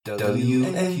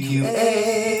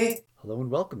WMQA. Hello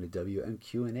and welcome to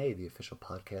WMQ&A, the official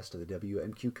podcast of the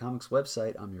WMQ Comics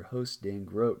website. I'm your host, Dan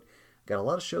Grote. Got a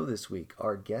lot of show this week.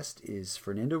 Our guest is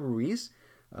Fernando Ruiz,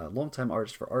 a longtime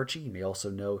artist for Archie. You may also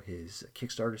know his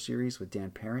Kickstarter series with Dan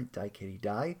Parent, Die Kitty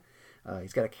Die.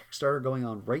 He's got a Kickstarter going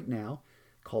on right now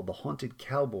called The Haunted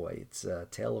Cowboy. It's a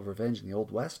tale of revenge in the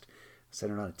Old West,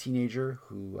 centered on a teenager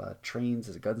who trains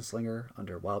as a gunslinger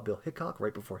under Wild Bill Hickok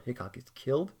right before Hickok gets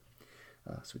killed.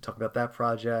 So we talk about that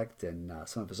project and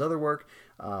some of his other work,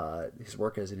 his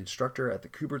work as an instructor at the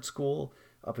Kubert School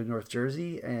up in North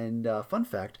Jersey. And fun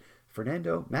fact,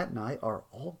 Fernando, Matt, and I are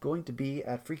all going to be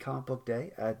at Free Comic Book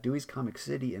Day at Dewey's Comic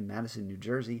City in Madison, New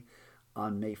Jersey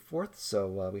on May 4th.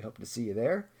 So we hope to see you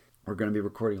there. We're going to be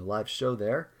recording a live show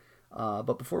there.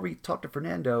 But before we talk to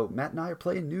Fernando, Matt and I are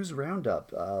playing News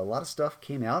Roundup. A lot of stuff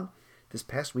came out this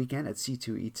past weekend at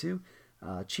C2E2.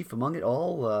 Chief among it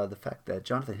all, the fact that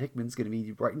Jonathan Hickman's going to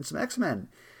be writing some X-Men.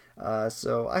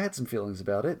 So I had some feelings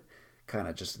about it. Kind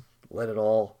of just let it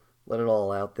all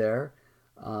out there.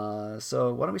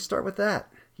 So why don't we start with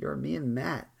that? You're me and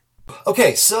Matt.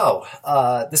 Okay, so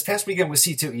this past weekend was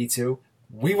C2E2.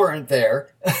 We weren't there,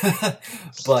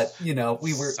 but you know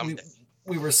we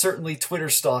were certainly Twitter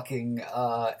stalking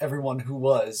everyone who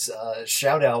was.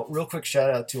 Real quick shout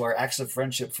out to our Acts of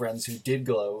Friendship friends who did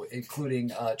go,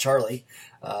 including Charlie,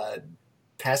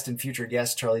 past and future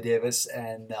guest Charlie Davis,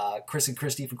 and Chris and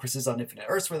Christy from Chris's on Infinite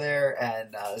Earths were there,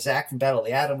 and Zach from Battle of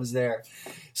the Atom was there.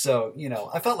 So, you know,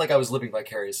 I felt like I was living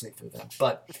vicariously through them.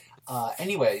 But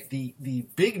anyway, the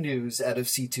big news out of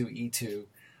C2E2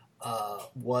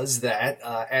 was that,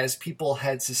 as people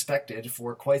had suspected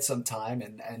for quite some time,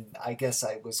 and I guess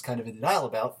I was kind of in denial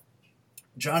about,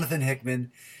 Jonathan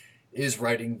Hickman is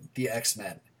writing the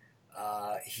X-Men.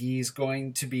 He's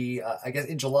going to be, I guess,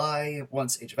 in July,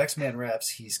 once Age of X-Men wraps,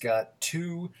 he's got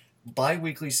 2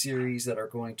 bi-weekly series that are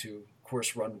going to, of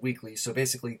course, run weekly. So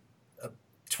basically, a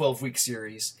 12-week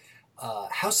series.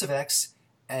 House of X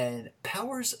and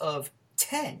Powers of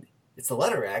 10. It's the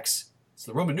letter X. It's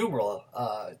the Roman numeral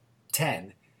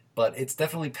 10, but it's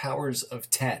definitely Powers of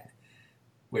 10,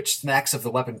 which smacks of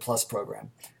the Weapon Plus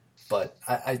program. But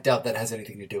I doubt that has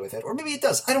anything to do with it. Or maybe it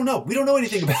does. I don't know. We don't know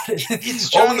anything about it.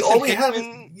 It's all we have is,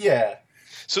 yeah.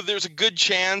 So there's a good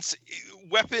chance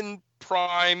Weapon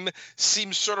Prime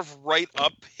seems sort of right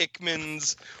up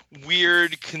Hickman's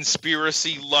weird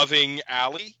conspiracy-loving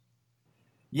alley.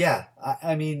 Yeah.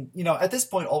 I mean, you know, at this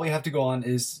point, all we have to go on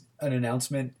is an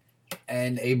announcement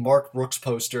and a Mark Brooks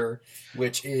poster,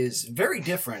 which is very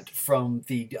different from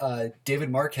the David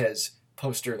Marquez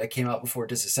poster that came out before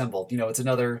Disassembled. You know, it's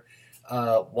another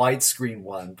widescreen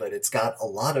one, but it's got a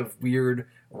lot of weird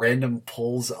random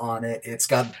pulls on it. It's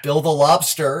got Bill the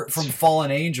Lobster from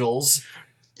Fallen Angels.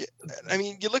 Yeah, I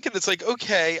mean, you look at it, it's like,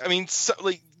 okay, I mean, so,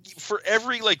 like, for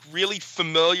every, like, really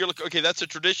familiar look, okay, that's a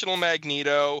traditional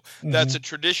Magneto, that's a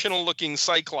traditional looking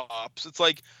Cyclops. It's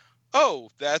like, oh,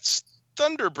 that's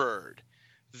Thunderbird.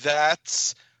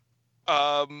 That's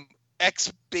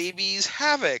X-Baby's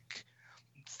Havoc.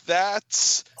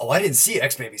 That's... Oh, I didn't see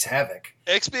X-Baby's Havoc.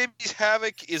 X-Baby's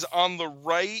Havoc is on the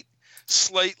right,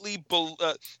 slightly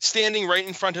standing right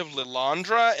in front of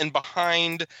Lilandra and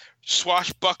behind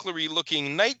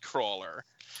swashbucklery-looking Nightcrawler.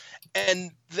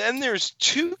 And then there's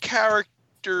 2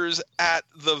 characters at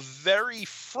the very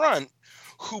front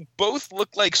who both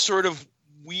look like sort of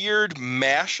weird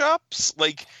mashups.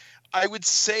 Like, I would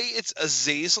say it's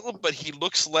Azazel, but he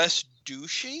looks less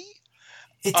douchey.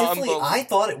 It definitely, I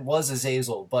thought it was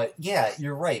Azazel, but yeah,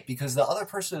 you're right, because the other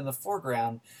person in the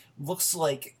foreground looks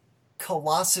like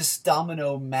Colossus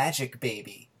Domino Magic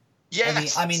Baby.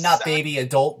 Yes. I mean, not baby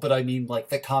adult, but I mean like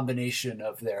the combination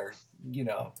of their, you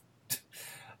know,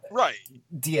 right,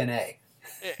 DNA.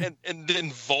 And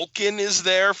then Vulcan is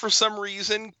there for some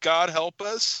reason. God help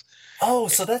us. Oh,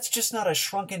 so that's just not a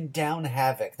shrunken down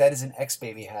Havoc. That is an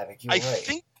X-Baby Havoc. You're right. I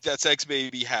think that's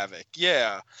X-Baby Havoc,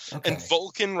 yeah. Okay. And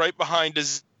Vulcan right behind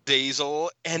Azazel,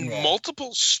 and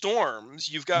multiple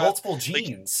Storms. You've got multiple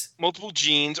Genes. Like, multiple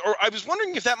Genes. Or I was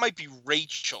wondering if that might be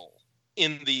Rachel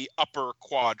in the upper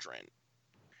quadrant.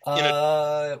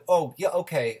 Oh, yeah,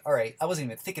 okay, all right. I wasn't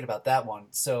even thinking about that one.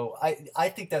 So I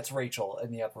think that's Rachel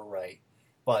in the upper right.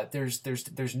 But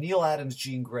there's Neil Adams,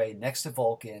 Jean Grey next to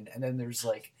Vulcan, and then there's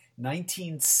like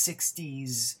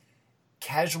 1960s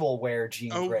casual wear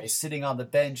Jean Grey sitting on the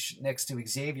bench next to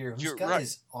Xavier, who's got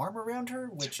his arm around her,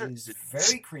 which is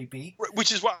very creepy.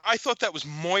 Which is why I thought that was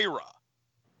Moira,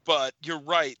 but you're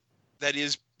right, that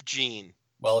is Jean.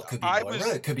 Well, it could be Moira,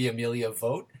 it could be Amelia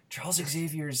Vogt. Charles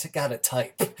Xavier's got a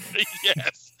type.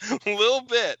 Yes, a little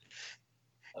bit.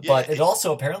 But it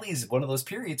also apparently is one of those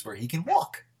periods where he can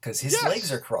walk. because his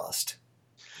legs are crossed.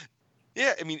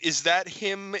 Yeah, I mean, is that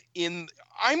him in...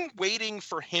 I'm waiting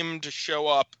for him to show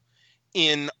up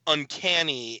in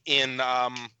Uncanny in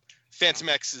Phantom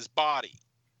X's body,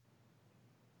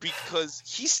 because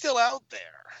he's still out there.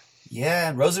 Yeah,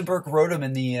 and Rosenberg wrote him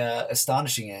in the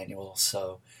Astonishing Annual,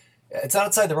 so it's not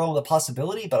outside the realm of the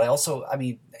possibility. But I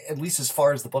mean, at least as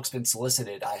far as the book's been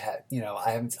solicited,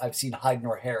 I've seen hide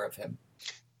nor hair of him.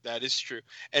 That is true.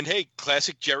 And hey,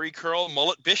 classic Jerry Curl,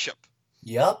 Mullet Bishop.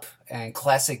 Yup, and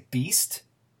classic Beast.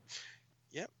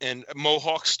 Yep, and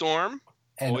Mohawk Storm.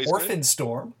 And Orphan good.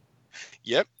 Storm.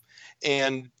 Yep,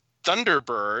 and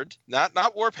Thunderbird,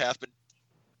 not Warpath, but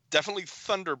definitely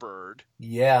Thunderbird.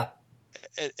 Yeah.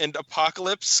 And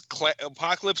Apocalypse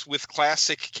with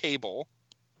classic Cable.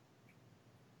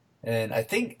 And I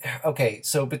think, okay,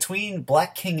 so between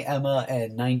Black King Emma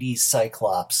and 90s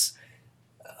Cyclops,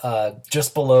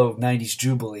 just below 90s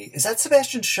Jubilee, is that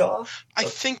Sebastian Shaw? I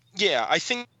think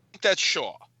that's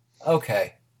Shaw.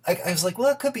 Okay. I was like,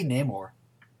 well, it could be Namor.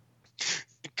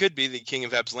 It could be the King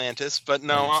of Atlantis, but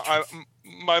no,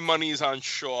 my money's on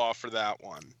Shaw for that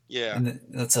one. Yeah. And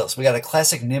that's else. We got a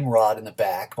classic Nimrod in the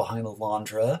back behind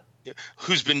Lilandra. Yeah.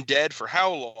 Who's been dead for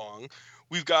how long?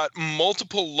 We've got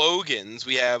multiple Logans.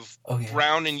 We have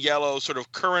brown and yellow sort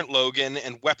of current Logan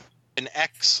and Weapon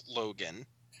X Logan.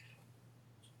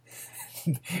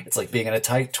 It's like being in a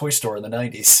tight toy store in the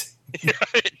 90s.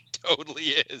 It totally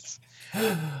is.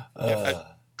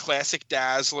 Classic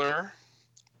Dazzler.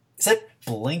 Is that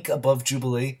Blink above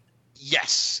Jubilee?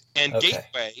 Yes, and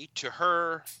Gateway to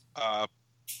her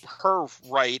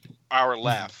right, our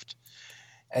left.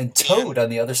 And Toad on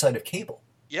the other side of Cable.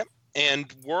 Yep,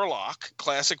 and Warlock,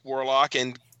 classic Warlock,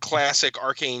 and classic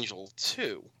Archangel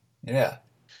too. Yeah.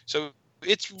 So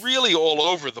it's really all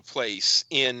over the place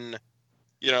in,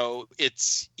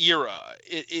 its era.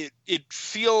 It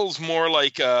feels more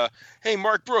like, hey,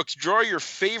 Mark Brooks, draw your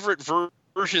favorite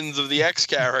versions of the X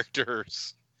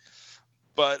characters.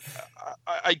 But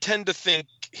I tend to think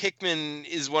Hickman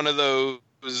is one of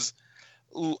those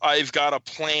I've got a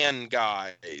plan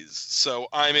guys. So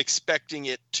I'm expecting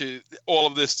all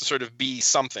of this to sort of be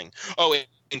something. Oh,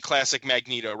 in classic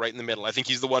Magneto, right in the middle. I think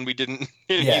he's the one we didn't.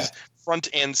 Yeah. He's front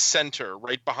and center,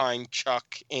 right behind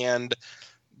Chuck and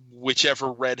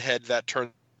whichever redhead that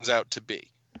turns out to be.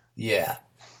 Yeah.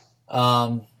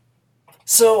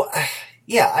 So,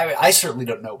 yeah, I certainly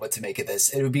don't know what to make of this.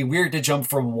 It would be weird to jump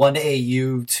from one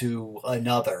AU to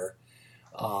another.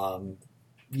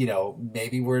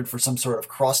 Maybe we're in for some sort of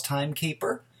cross-time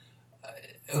caper.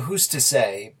 Who's to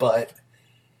say? But,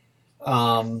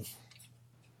 I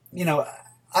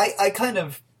kind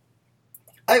of...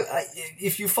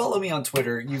 if you follow me on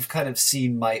Twitter, you've kind of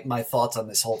seen my thoughts on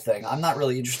this whole thing. I'm not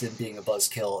really interested in being a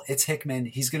buzzkill. It's Hickman.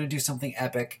 He's going to do something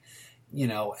epic,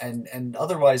 and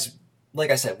otherwise, like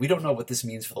I said, we don't know what this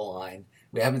means for the line.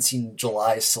 We haven't seen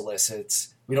July's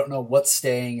solicits. We don't know what's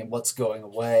staying and what's going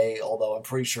away, although I'm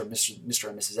pretty sure Mr.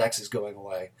 and Mrs. X is going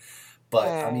away. But,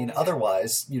 I mean,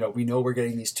 otherwise, we know we're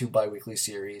getting these 2 bi-weekly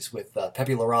series with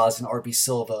Pepe Larraz and R.B.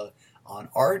 Silva on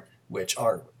art, which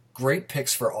are great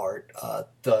picks for art.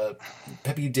 The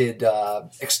Pepe did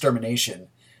Extermination,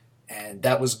 and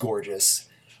that was gorgeous.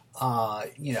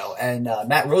 And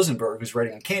Matt Rosenberg, who's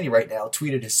writing on Candy right now,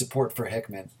 tweeted his support for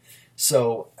Hickman.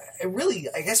 So, I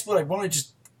guess what I want to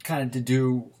just kind of to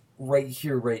do right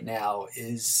here, right now,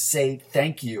 is say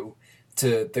thank you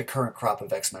to the current crop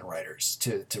of X-Men writers,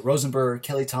 to Rosenberg,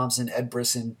 Kelly Thompson, Ed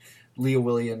Brisson, Leah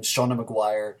Williams, Shauna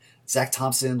McGuire, Zach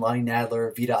Thompson, Lonnie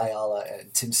Nadler, Vita Ayala,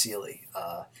 and Tim Seeley.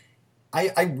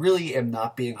 I really am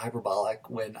not being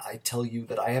hyperbolic when I tell you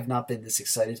that I have not been this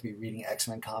excited to be reading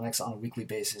X-Men comics on a weekly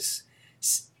basis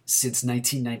since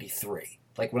 1993,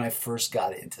 like when I first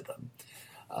got into them.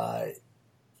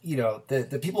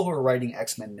 The people who are writing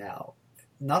X-Men now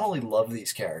not only love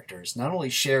these characters, not only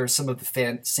share some of the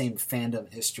same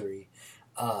fandom history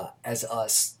as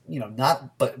us,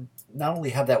 but not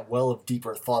only have that well of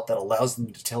deeper thought that allows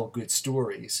them to tell good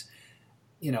stories,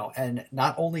 and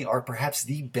not only are perhaps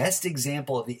the best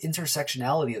example of the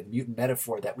intersectionality of the mutant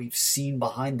metaphor that we've seen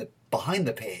behind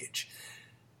the page,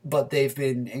 but they've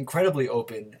been incredibly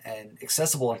open and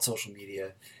accessible on social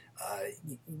media,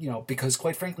 because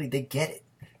quite frankly, they get it.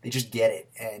 They just get it.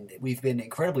 And we've been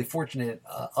incredibly fortunate,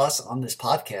 us on this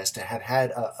podcast, to have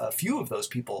had a few of those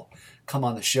people come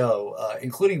on the show,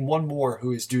 including one more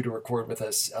who is due to record with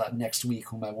us next week,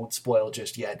 whom I won't spoil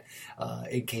just yet,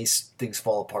 in case things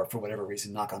fall apart for whatever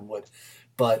reason, knock on wood.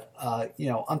 But,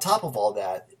 on top of all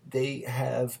that, they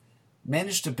have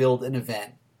managed to build an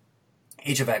event,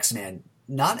 Age of X-Men,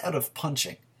 not out of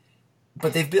punching,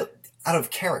 but they've built out of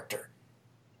character.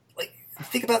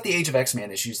 think about the Age of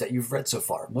X-Man issues that you've read so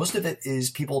far. Most of it is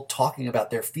people talking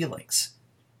about their feelings.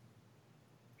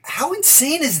 How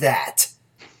insane is that?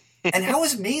 And how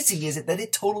amazing is it that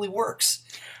it totally works?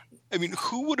 I mean,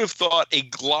 who would have thought a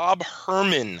Glob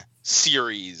Herman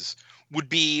series would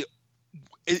be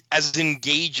as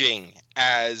engaging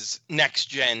as Next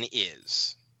Gen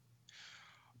is?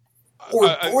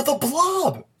 Or the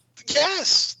Blob.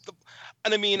 Yes.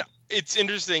 And I mean, it's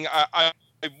interesting. I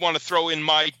want to throw in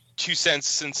my 2 cents,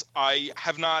 since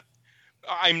I'm not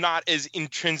as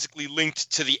intrinsically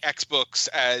linked to the X books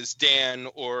as Dan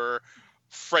or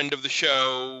friend of the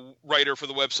show, writer for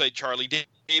the website Charlie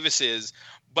Davis is.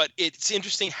 But it's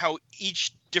interesting how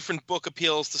each different book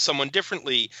appeals to someone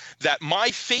differently. That my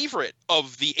favorite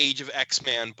of the Age of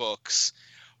X-Man books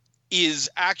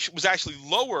was actually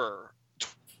lower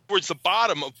towards the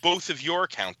bottom of both of your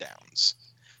countdowns,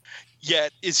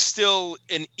 yet is still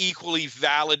an equally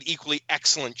valid, equally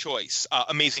excellent choice.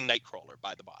 Amazing Nightcrawler,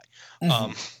 by the by.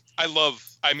 Mm-hmm.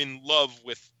 I'm in love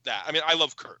with that. I mean, I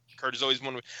love Kurt. Kurt is always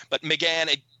one of, but McGann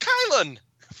and Kylan,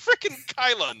 freaking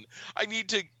Kylan. I need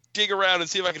to dig around and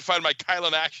see if I can find my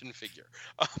Kylan action figure.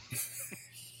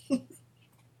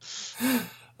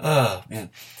 Oh man.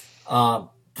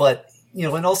 But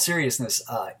in all seriousness,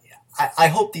 I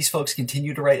hope these folks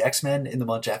continue to write X-Men in the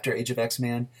months after Age of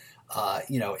X-Man.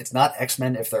 It's not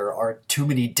X-Men if there aren't too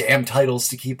many damn titles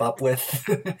to keep up with.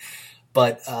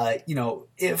 But,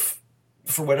 if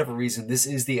for whatever reason this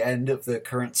is the end of the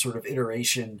current sort of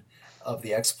iteration of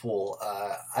the X-Pool,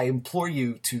 I implore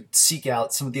you to seek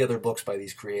out some of the other books by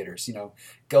these creators.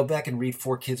 Go back and read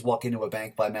Four Kids Walk Into a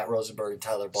Bank by Matt Rosenberg and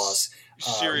Tyler Boss.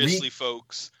 Seriously,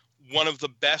 folks, one of the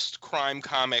best crime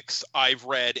comics I've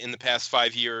read in the past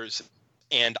 5 years,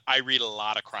 and I read a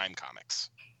lot of crime comics.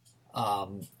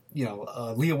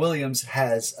 Leah Williams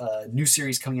has a new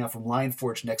series coming out from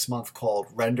Lionforge next month called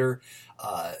Render.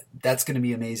 That's going to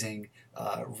be amazing.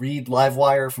 Read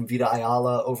Livewire from Vita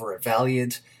Ayala over at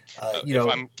Valiant. If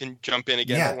I can jump in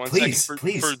again for 1 second.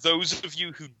 Please. For those of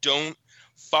you who don't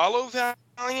follow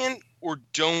Valiant or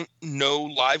don't know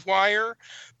Livewire,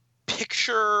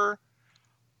 picture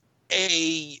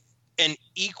an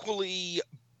equally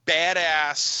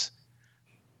badass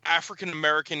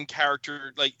African-American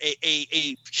character, like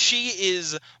she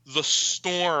is the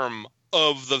Storm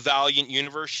of the Valiant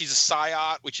universe. She's a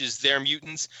Psyot, which is their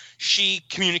mutants. She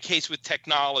communicates with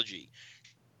technology.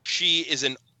 She is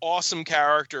an awesome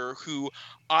character who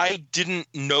I didn't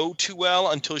know too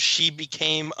well until she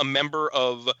became a member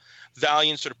of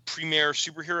Valiant's sort of premier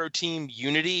superhero team,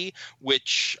 Unity,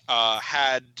 which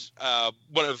had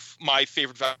one of my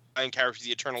favorite Valiant characters,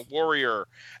 the Eternal Warrior,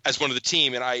 as one of the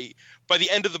team. And by the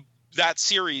end of that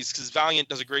series, because Valiant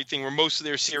does a great thing where most of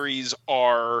their series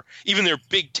are, even their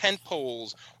big tent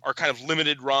poles, are kind of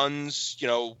limited runs,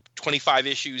 25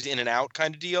 issues in and out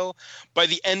kind of deal. By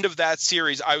the end of that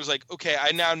series, I was like, okay,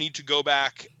 I now need to go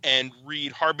back and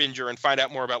read Harbinger and find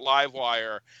out more about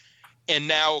Livewire. And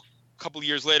now, a couple of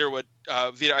years later, what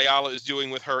Vita Ayala is doing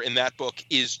with her in that book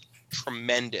is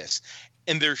tremendous.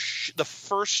 And the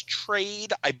first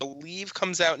trade, I believe,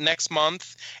 comes out next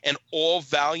month, and all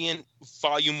Valiant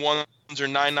Volume 1s are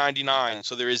 $9.99.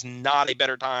 So there is not a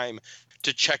better time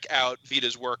to check out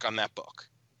Vita's work on that book.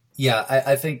 Yeah,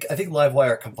 I think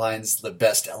Livewire combines the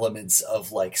best elements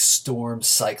of like Storm,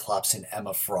 Cyclops, and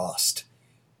Emma Frost.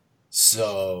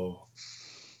 So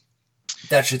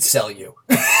that should sell you.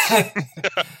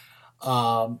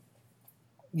 But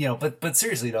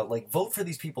seriously though, like, vote for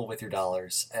these people with your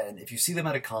dollars, and if you see them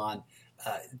at a con,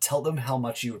 tell them how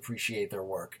much you appreciate their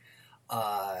work.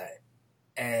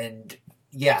 And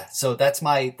yeah, so that's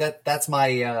my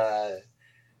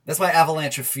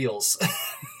avalanche of feels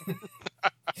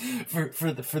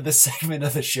for this segment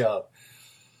of the show.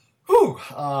 Whew.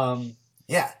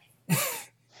 Yeah.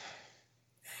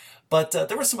 But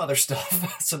there was some other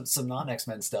stuff, some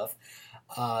non-X-Men stuff.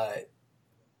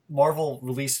 Marvel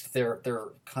released their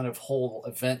kind of whole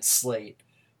event slate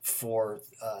for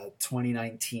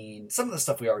 2019. Some of the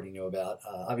stuff we already knew about.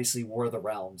 Obviously, War of the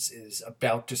Realms is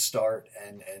about to start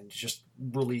and just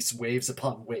release waves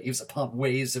upon waves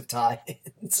of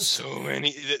tie-ins. So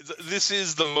many. This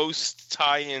is the most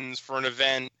tie-ins for an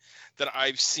event that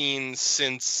I've seen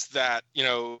since that,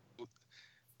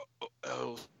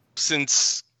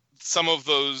 since some of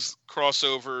those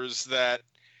crossovers that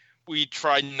we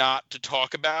try not to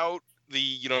talk about,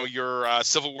 your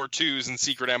Civil War IIs and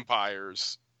Secret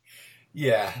Empires.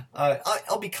 Yeah,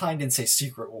 I'll be kind and say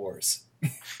Secret Wars.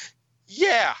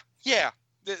 Yeah,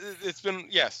 it's been,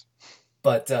 yes.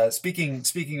 But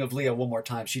speaking of Leah one more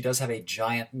time, she does have a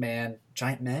giant men?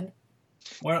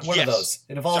 One of those.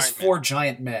 It involves giant 4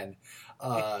 giant men.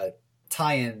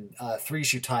 tie-in,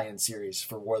 3-issue tie-in series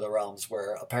for War of the Realms,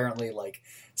 where apparently like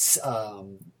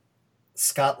Scott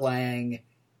Lang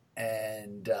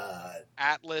and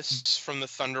Atlas from the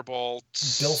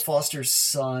Thunderbolts, Bill Foster's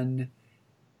son,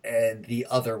 and the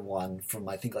other one from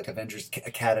I think like Avengers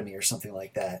Academy or something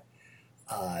like that,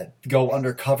 go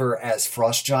undercover as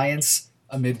frost giants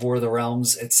amid War of the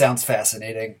Realms. It sounds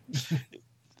fascinating.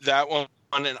 That one,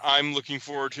 and I'm looking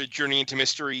forward to Journey into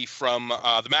Mystery from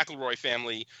the McElroy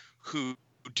family, who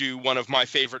do one of my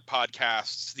favorite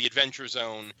podcasts, The Adventure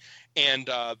Zone, and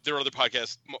their other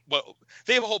podcasts. Well,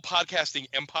 they have a whole podcasting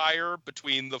empire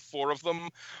between the four of them,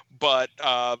 but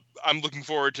I'm looking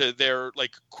forward to their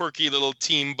like quirky little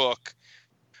team book,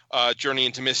 Journey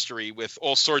into Mystery, with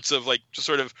all sorts of like just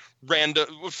sort of random,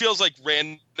 what feels like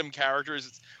random characters.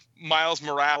 It's Miles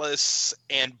Morales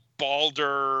and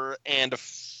Balder and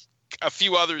a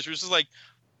few others, which is like,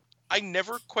 I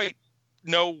never quite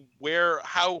know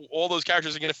how all those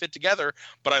characters are going to fit together,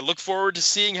 but I look forward to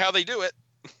seeing how they do it.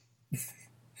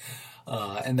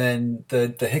 And then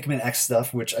the Hickman X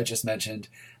stuff, which I just mentioned,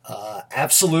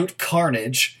 Absolute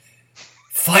Carnage.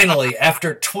 Finally,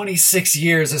 after 26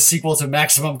 years, a sequel to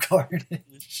Maximum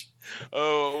Carnage.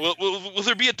 Oh, will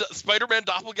there be a Spider-Man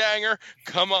doppelganger?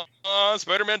 Come on,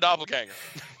 Spider-Man doppelganger.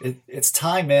 It's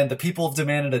time, man. The people have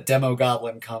demanded a Demo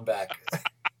Goblin comeback.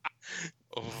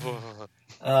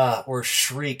 Or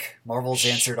Shriek, Marvel's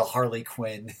answer to Harley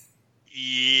Quinn.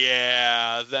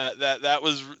 Yeah, that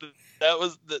was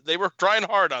they were trying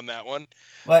hard on that one.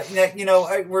 But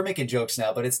we're making jokes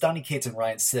now, but it's Donny Cates and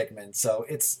Ryan Stigman, so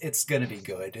it's gonna be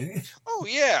good. Oh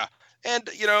yeah, and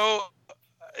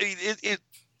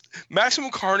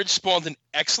Maximum Carnage spawned an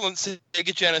excellent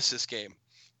Sega Genesis game.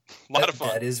 A lot of fun.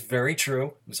 That is very true.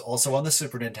 It was also on the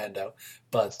Super Nintendo,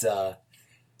 but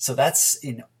so that's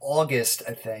in August,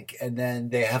 I think, and then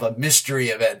they have a mystery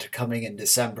event coming in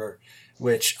December,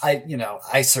 which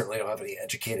I certainly don't have any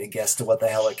educated guess to what the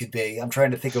hell it could be. I'm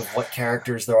trying to think of what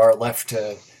characters there are left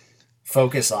to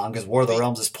focus on, because War of the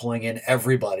Realms is pulling in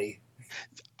everybody.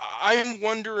 I'm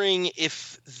wondering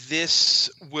if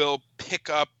this will pick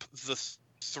up the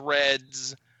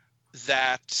threads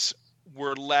that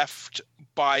were left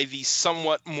by the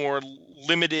somewhat more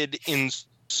limited in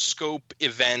scope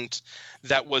event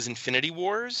that was Infinity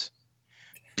Wars,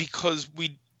 because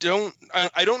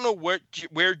I don't know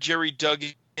where Jerry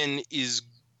Duggan is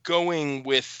going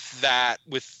with that,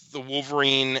 with the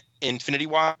Wolverine Infinity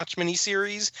Watch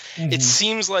miniseries. Mm-hmm. It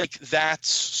seems like that's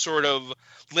sort of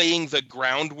laying the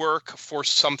groundwork for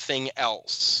something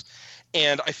else.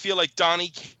 And I feel like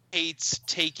Donny Cates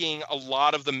taking a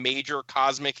lot of the major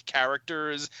cosmic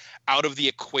characters out of the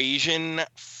equation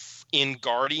in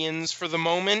Guardians for the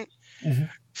moment. Mm-hmm.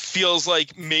 Feels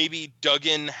like maybe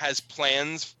Duggan has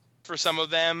plans for some of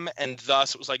them, and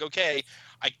thus it was like, okay,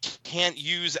 I can't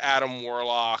use Adam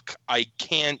Warlock, I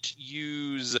can't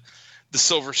use the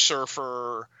Silver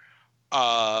Surfer,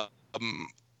 I've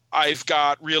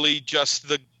got really just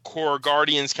the core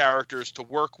Guardians characters to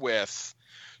work with,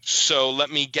 so let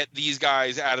me get these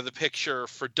guys out of the picture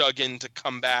for Duggan to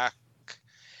come back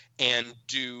and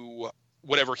do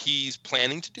whatever he's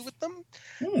planning to do with them.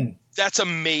 That's a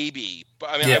maybe. But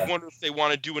I mean, yeah. I wonder if they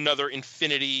want to do another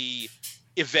Infinity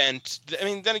event. I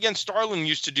mean, then again, Starlin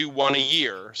used to do one a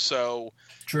year, so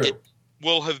true. It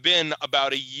will have been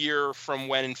about a year from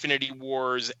when Infinity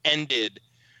Wars ended.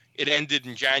 It ended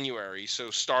in January, so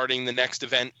starting the next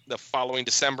event the following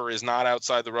December is not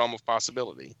outside the realm of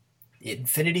possibility.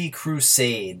 Infinity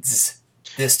Crusades.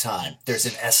 This time, there's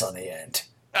an S on the end.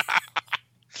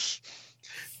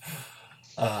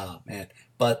 Oh, man.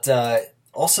 But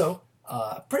also,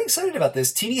 pretty excited about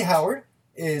this. Tini Howard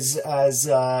has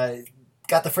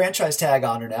got the franchise tag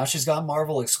on her now. She's got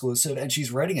Marvel exclusive, and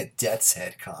she's writing a Death's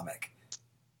Head comic.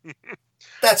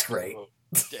 That's great.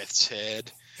 Death's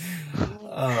Head.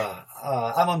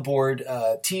 I'm on board.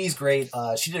 Tini's great.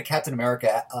 She did a Captain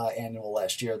America annual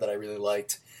last year that I really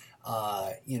liked.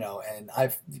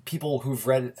 And people who've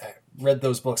read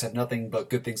those books have nothing but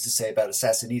good things to say about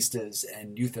Assassinistas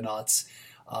and Euthanauts.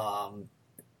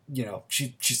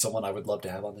 She's someone I would love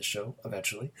to have on this show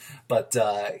eventually. But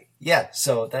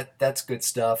so that's good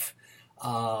stuff.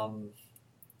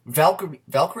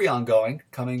 Valkyrie ongoing,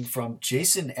 coming from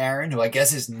Jason Aaron, who I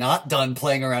guess is not done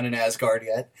playing around in Asgard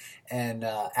yet, and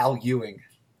Al Ewing.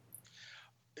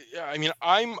 Yeah, I mean,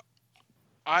 I'm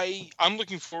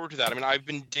looking forward to that. I mean, I've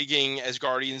been digging as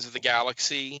Guardians of the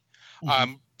Galaxy.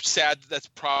 I'm sad that's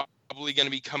probably going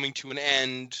to be coming to an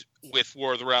end with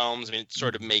War of the Realms. I mean, it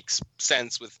sort of makes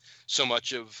sense with so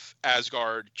much of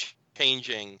Asgard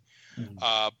changing.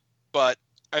 But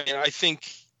I mean,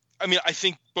 I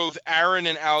think both Aaron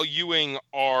and Al Ewing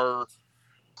are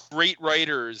great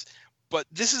writers, but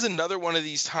this is another one of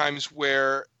these times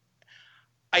where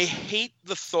I hate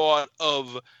the thought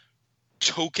of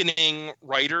tokening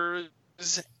writers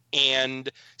and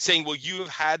saying, well, you have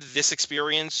had this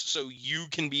experience, so you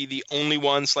can be the only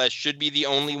one / should be the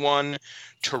only one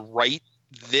to write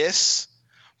this.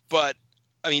 But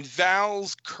I mean,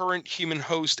 Val's current human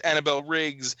host, Annabelle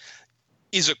Riggs,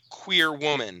 is a queer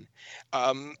woman.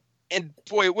 And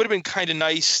boy, it would have been kind of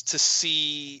nice to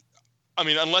see. I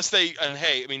mean, unless they, and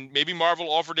hey, I mean, maybe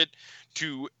Marvel offered it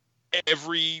to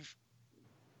every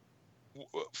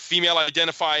female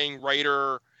identifying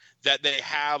writer that they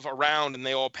have around, and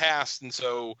they all passed. And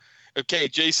so, okay,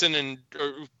 Jason and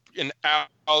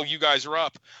Al, you guys are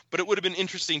up. But it would have been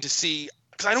interesting to see,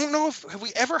 because I don't know have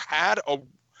we ever had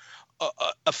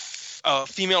a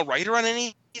female writer on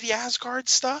any of the Asgard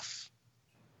stuff?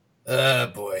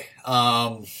 Boy.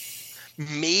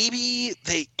 Maybe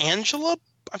Angela.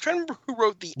 I'm trying to remember who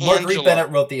wrote the Marguerite Angela. Bennett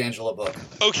wrote the Angela book.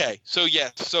 Okay, so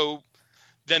yes, so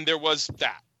then there was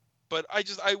that. But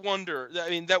I wonder. I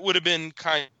mean, that would have been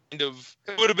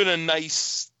it would have been a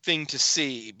nice thing to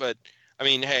see. But I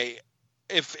mean, hey,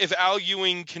 if Al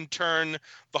Ewing can turn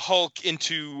the Hulk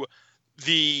into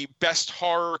the best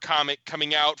horror comic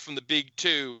coming out from the big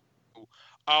two,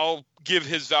 I'll give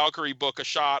his Valkyrie book a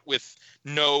shot with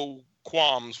no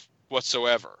qualms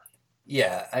whatsoever.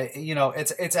 Yeah,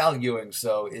 it's Al Ewing,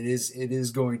 so it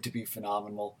is going to be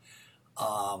phenomenal.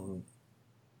 And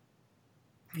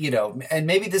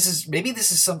maybe this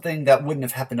is something that wouldn't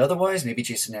have happened otherwise. Maybe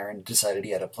Jason Aaron decided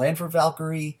he had a plan for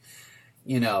Valkyrie.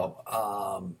 It's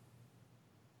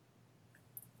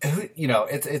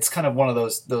kind of one of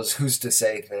those who's to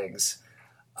say things.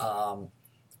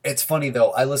 It's funny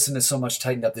though. I listen to so much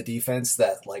Tighten Up the Defense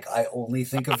that like I only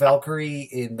think of Valkyrie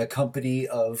in the company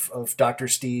of Dr.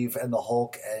 Steve and the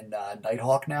Hulk and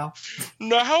Nighthawk now.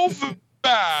 Now,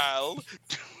 Val.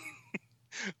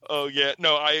 Oh yeah,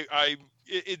 no,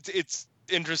 it's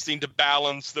interesting to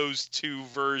balance those two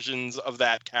versions of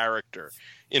that character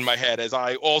in my head, as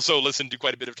I also listen to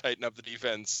quite a bit of Tighten Up the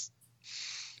Defense.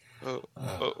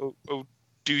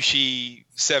 Douchey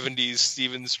 70s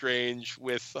Stephen Strange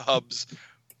with Hub's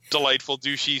delightful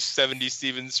douchey 70s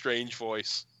Stephen Strange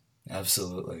voice.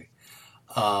 Absolutely.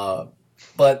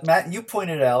 But Matt, you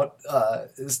pointed out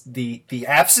the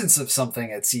absence of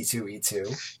something at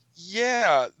C2E2.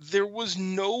 Yeah, there was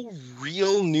no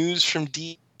real news from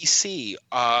DC.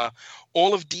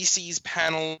 All of DC's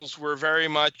panels were very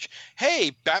much,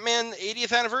 hey, Batman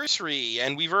 80th anniversary,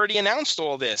 and we've already announced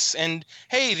all this. And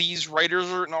hey, these writers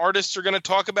and artists are going to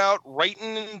talk about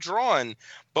writing and drawing,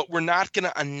 but we're not going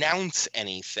to announce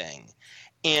anything.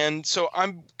 And so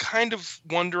I'm kind of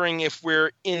wondering if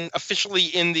we're officially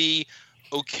in the,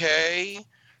 okay,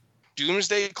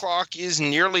 Doomsday Clock is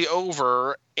nearly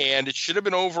over, and it should have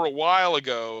been over a while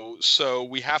ago, so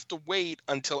we have to wait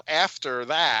until after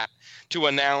that to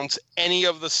announce any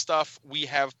of the stuff we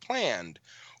have planned.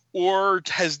 Or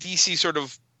has DC sort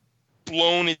of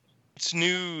blown its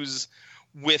news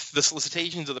with the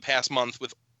solicitations of the past month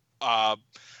with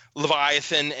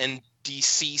Leviathan and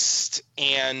Deceased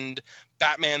and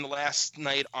Batman: The Last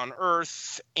Night on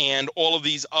Earth and all of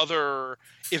these other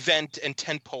event and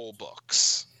tentpole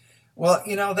books? Well,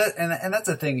 that and that's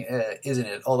a thing, isn't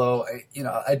it? Although,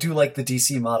 I do like the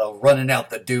DC motto, running out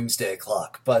the doomsday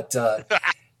clock. But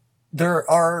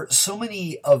there are so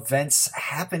many events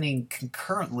happening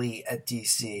concurrently at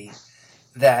DC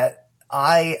that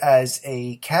I, as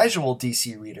a casual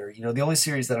DC reader, the only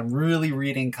series that I'm really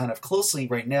reading kind of closely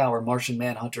right now are Martian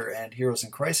Manhunter and Heroes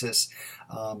in Crisis.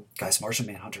 Guys, Martian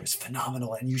Manhunter is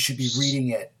phenomenal, and you should be reading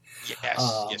it.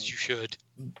 Yes, you should.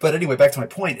 But anyway, back to my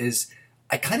point is,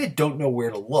 I kind of don't know where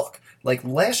to look. Like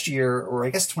last year, or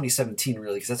I guess 2017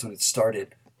 really, because that's when it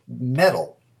started,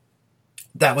 Metal,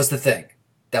 that was the thing.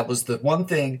 That was the one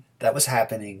thing that was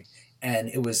happening, and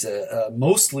it was a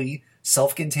mostly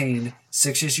self-contained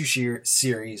 6-issue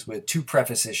series with 2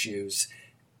 preface issues,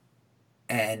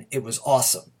 and it was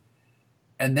awesome.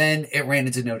 And then it ran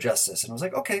into No Justice, and I was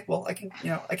like, okay, well, I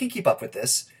can keep up with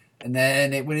this. And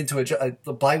then it went into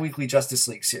a bi-weekly Justice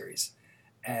League series.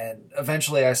 And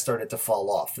eventually I started to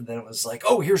fall off. And then it was like,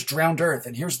 oh, here's Drowned Earth,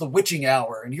 and here's The Witching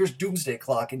Hour, and here's Doomsday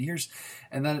Clock, and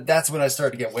then that's when I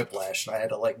started to get whiplash, and I had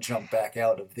to jump back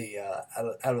out of the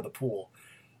out of the pool,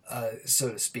 so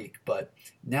to speak. But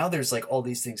now there's all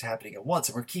these things happening at once,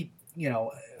 and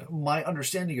my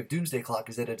understanding of Doomsday Clock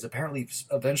is that it's apparently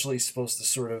eventually supposed to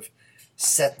sort of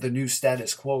set the new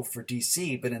status quo for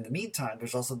DC. But in the meantime,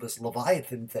 there's also this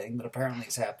Leviathan thing that apparently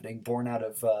is happening, born out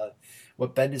of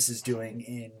what Bendis is doing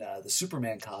in the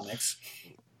Superman comics.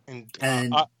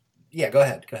 And Yeah, go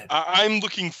ahead. Go ahead. I'm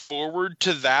looking forward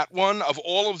to that one. Of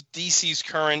all of DC's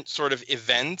current sort of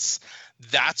events,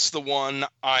 that's the one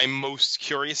I'm most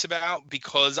curious about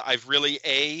because I've really,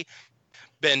 A,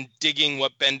 been digging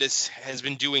what Bendis has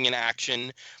been doing in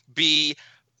action. B,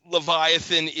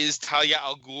 Leviathan is Talia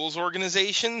al Ghul's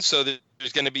organization, so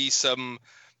there's going to be some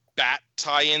Bat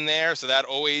tie-in there, so that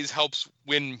always helps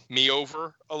win me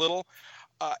over a little.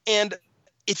 And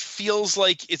it feels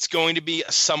like it's going to be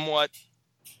a somewhat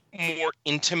more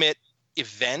intimate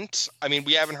event. I mean,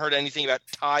 we haven't heard anything about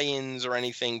tie-ins or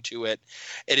anything to it,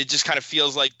 and it just kind of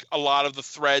feels like a lot of the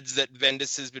threads that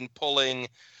Bendis has been pulling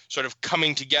sort of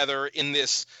coming together in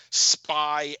this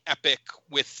spy epic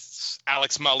with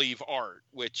Alex Maleev art,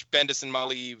 which Bendis and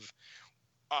Maleev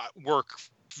work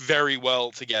very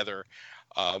well together.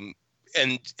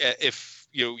 And if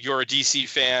you're a DC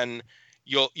fan,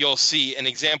 you'll see an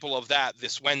example of that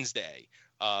this Wednesday.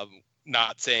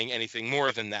 Not saying anything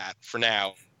more than that for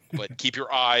now, but keep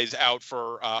your eyes out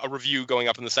for a review going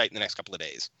up on the site in the next couple of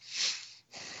days.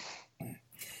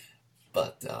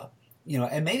 But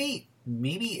and maybe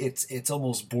it's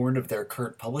almost born of their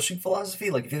current publishing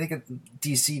philosophy. Like if you think of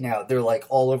DC now, they're like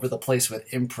all over the place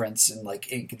with imprints and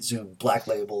like Ink and Zoom, Black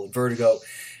Label and Vertigo.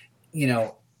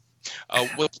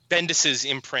 Bendis's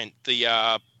imprint,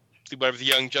 the whatever the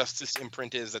Young Justice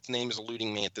imprint is, that name is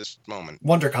eluding me at this moment.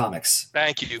 Wonder Comics.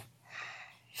 Thank you.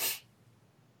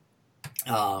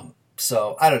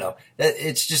 So I don't know.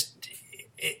 It's just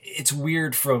it's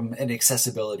weird from an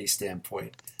accessibility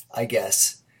standpoint, I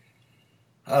guess.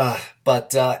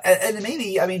 But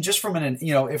maybe, I mean, just from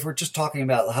if we're just talking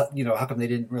about how come they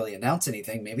didn't really announce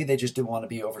anything, maybe they just didn't want to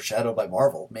be overshadowed by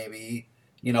Marvel. Maybe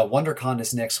WonderCon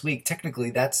is next week.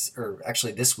 Technically,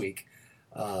 actually this week.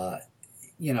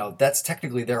 That's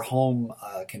technically their home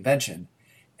convention,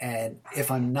 and if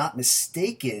I'm not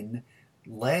mistaken,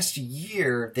 last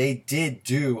year they did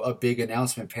do a big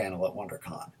announcement panel at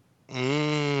WonderCon.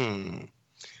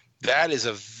 That is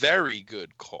a very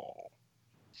good call.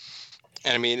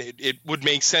 And I mean, it would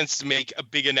make sense to make a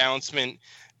big announcement.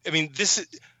 I mean,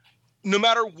 no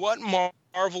matter what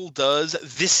Marvel does,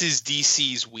 this is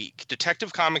DC's week.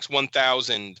 Detective Comics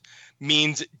 1000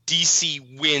 means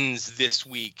DC wins this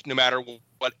week, no matter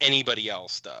what anybody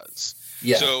else does.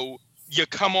 Yeah. So you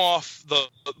come off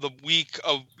the week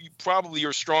of probably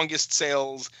your strongest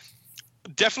sales,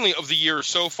 definitely of the year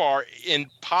so far, and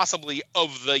possibly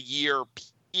of the year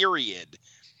period,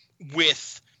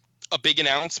 with a big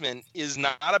announcement is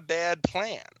not a bad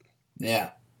plan.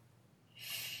 Yeah,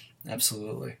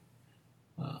 absolutely.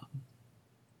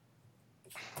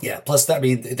 Yeah. Plus, I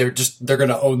mean, they're going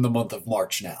to own the month of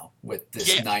March now with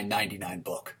this $9.99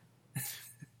 book.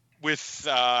 With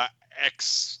a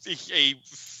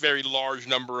very large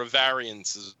number of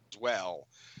variants as well.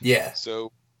 Yeah.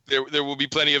 So there will be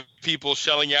plenty of people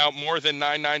shelling out more than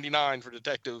 $9.99 for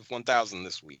Detective 1000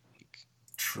 this week.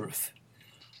 Truth.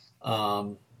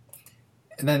 And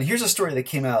then here's a story that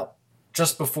came out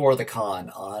just before the con.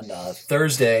 On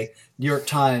Thursday, New York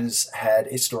Times had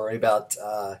a story about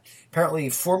apparently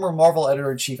former Marvel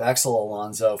editor-in-chief Axel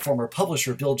Alonso, former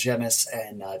publisher Bill Jemas,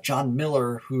 and John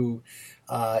Miller, who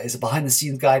is a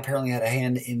behind-the-scenes guy, apparently had a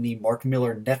hand in the Mark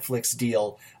Miller Netflix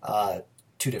deal.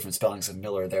 Two different spellings of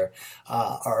Miller there,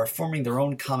 are forming their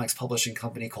own comics publishing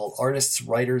company called Artists,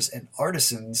 Writers, and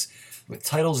Artisans, with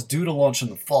titles due to launch in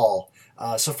the fall.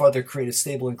 So far, their creative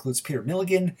stable includes Peter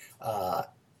Milligan.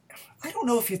 I don't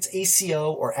know if it's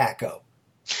ACO or ACO.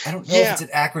 I don't know if it's an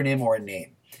acronym or a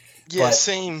name. Yeah, but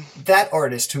same. That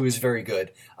artist, who is very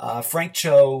good. Frank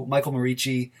Cho, Michael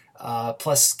Marici,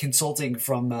 plus consulting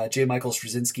from J. Michael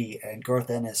Straczynski and Garth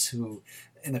Ennis, who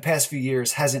in the past few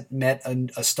years hasn't met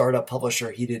a startup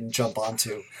publisher he didn't jump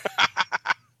onto.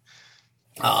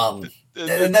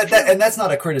 And that's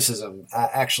not a criticism,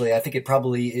 actually. I think it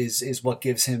probably is what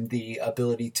gives him the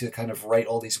ability to kind of write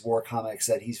all these war comics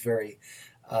that he's very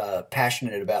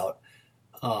passionate about.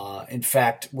 In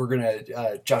fact, we're going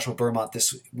to, Joshua Bermont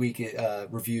this week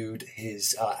reviewed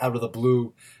his Out of the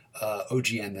Blue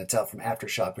OGN that's out from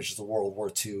Aftershock, which is the World War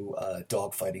II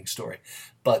dogfighting story.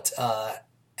 But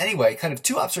anyway, kind of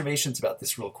two observations about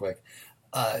this real quick.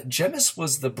 Jemas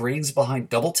was the brains behind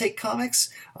Double Take Comics.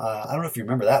 I don't know if you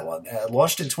remember that one.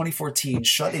 Launched in 2014,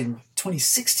 shut in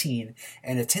 2016,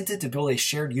 and attempted to build a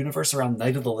shared universe around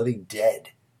Night of the Living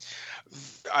Dead.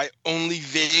 I only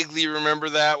vaguely remember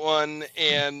that one,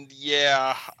 and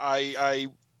I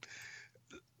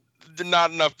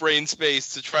not enough brain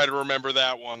space to try to remember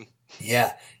that one.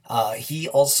 Yeah. He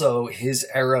also, his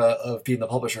era of being the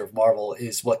publisher of Marvel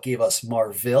is what gave us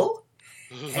Marvel.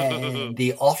 And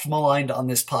the oft-maligned on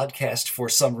this podcast, for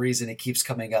some reason, it keeps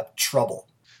coming up, Trouble.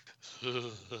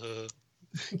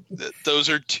 Those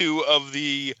are two of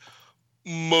the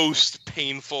most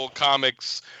painful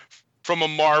comics from a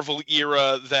Marvel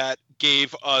era that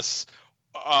gave us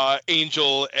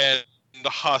Angel and the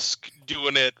Husk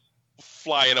doing it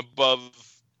flying above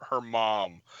her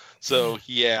mom. So,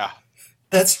 yeah.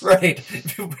 That's right.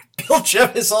 Bill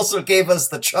Jemas also gave us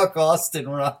the Chuck Austin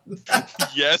run.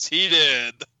 Yes, he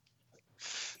did.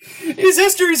 He's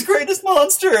history's greatest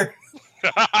monster.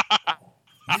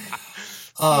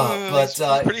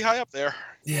 But pretty high up there.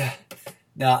 Yeah.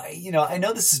 Now, I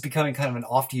know this is becoming kind of an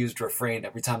oft-used refrain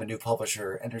every time a new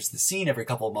publisher enters the scene every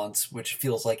couple of months, which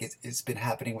feels like it's been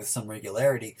happening with some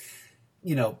regularity.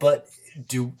 But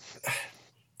what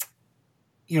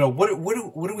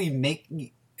do we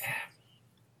make?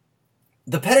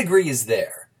 The pedigree is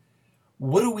there.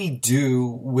 What do we do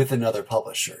with another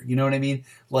publisher? You know what I mean?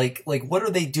 Like what are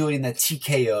they doing that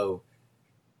TKO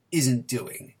isn't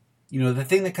doing? The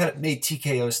thing that kind of made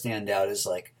TKO stand out is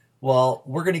like, well,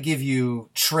 we're going to give you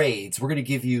trades. We're going to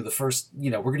give you the first,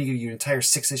 we're going to give you an entire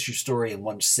 6-issue story in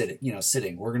one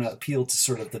sitting. We're going to appeal to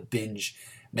sort of the binge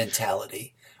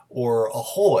mentality. Or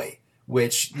Ahoy,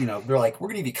 which, they're like, we're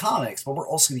going to give you comics, but we're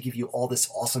also going to give you all this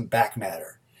awesome back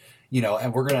matter.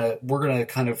 And we're gonna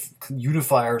kind of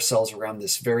unify ourselves around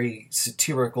this very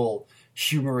satirical,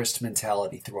 humorist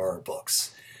mentality through our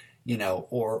books.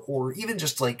 Or even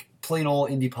just like plain old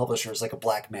indie publishers like a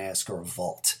Black Mask or a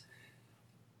Vault.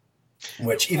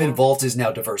 Which even Vault is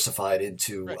now diversified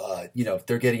into, right.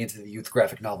 They're getting into the youth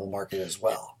graphic novel market as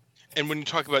well. And when you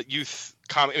talk about youth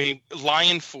comic,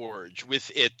 Lion Forge with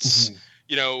its,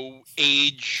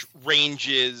 age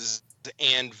ranges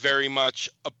and very much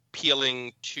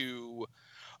appealing to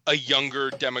a younger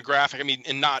demographic.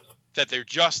 And not that they're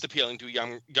just appealing to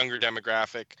a younger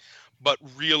demographic, but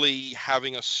really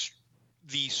having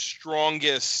the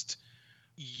strongest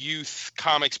youth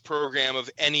comics program of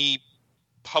any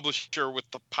publisher, with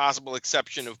the possible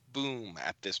exception of Boom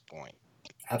at this point.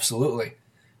 Absolutely.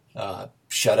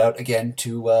 Shout out again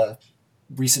to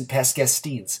recent past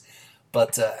guestines.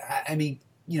 But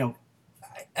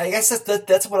I guess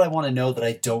that's what I want to know that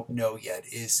I don't know yet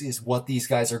is what these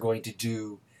guys are going to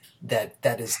do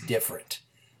that is different.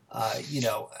 I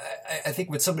think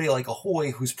with somebody like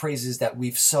Ahoy, whose praises that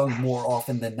we've sung more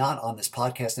often than not on this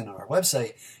podcast and on our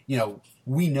website,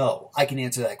 we know. I can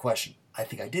answer that question. I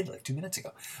think I did like 2 minutes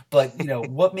ago. But,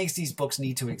 what makes these books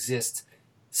need to exist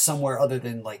somewhere other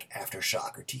than like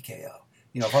Aftershock or TKO?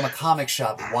 If I'm a comic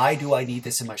shop, why do I need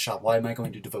this in my shop? Why am I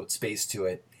going to devote space to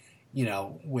it,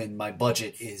 when my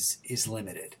budget is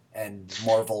limited and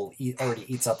Marvel already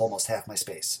eats up almost half my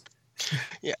space?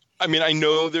 Yeah. I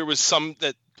know there was some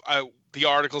that the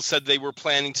article said they were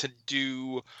planning to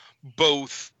do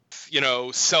both,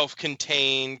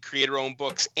 self-contained, creator-owned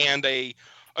books and a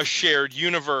shared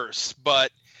universe.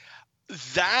 But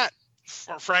that,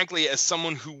 frankly, as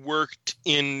someone who worked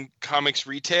in comics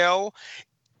retail,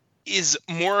 is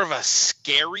more of a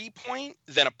scary point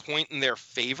than a point in their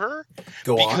favor.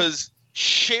 Because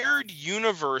shared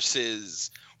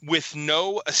universes with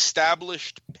no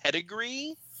established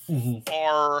pedigree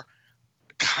are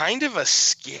kind of a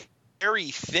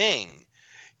scary thing.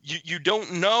 You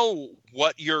don't know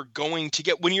what you're going to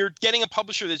get when you're getting a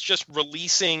publisher that's just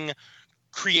releasing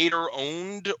creator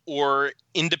owned or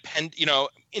independent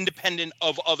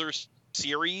of other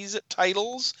series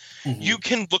titles. You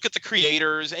can look at the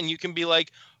creators and you can be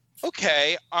like,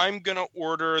 okay, I'm gonna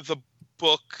order the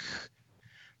book.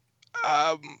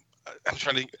 I'm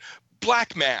trying to think.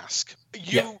 Black Mask.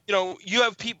 You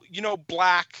have people.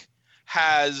 Black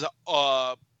has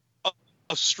a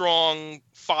strong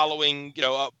following,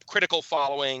 a critical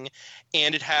following,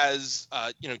 and it has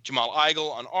Jamal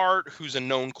Igle on art, who's a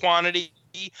known quantity.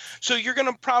 So you're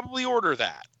going to probably order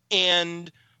that. And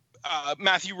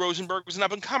Matthew Rosenberg was an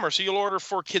up-and-comer, so you'll order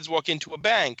 4 Kids Walk Into a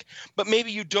Bank. But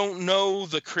maybe you don't know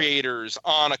the creators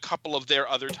on a couple of their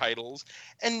other titles,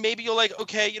 and maybe you're like,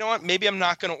 okay, you know what? Maybe I'm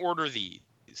not going to order these.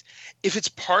 If it's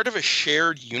part of a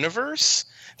shared universe,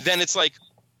 then it's like,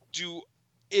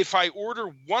 if I order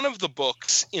one of the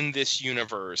books in this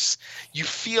universe, you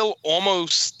feel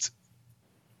almost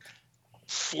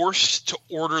forced to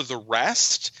order the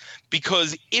rest,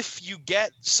 because if you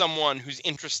get someone who's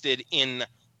interested in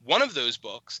one of those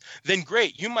books, then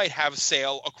great, you might have a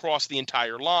sale across the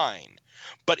entire line.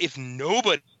 But if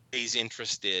nobody's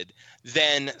interested,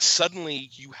 then suddenly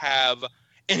you have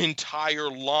an entire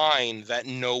line that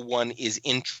no one is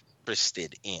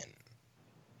interested in.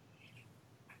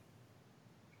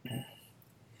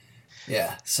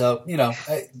 Yeah, so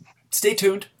stay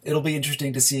tuned. It'll be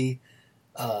interesting to see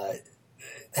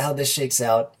how this shakes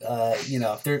out.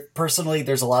 Personally,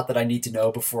 there's a lot that I need to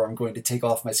know before I'm going to take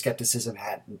off my skepticism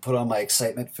hat and put on my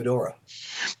excitement fedora.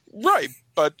 Right,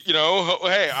 but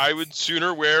hey, I would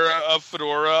sooner wear a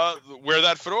fedora, wear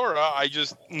that fedora. I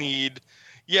just need,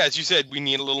 as you said, we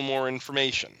need a little more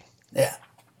information. Yeah,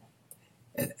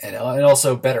 and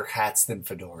also better hats than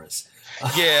fedoras.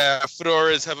 Yeah,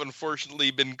 fedoras have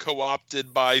unfortunately been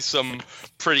co-opted by some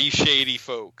pretty shady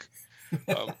folk.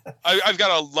 I've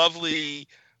got a lovely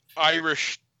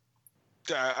Irish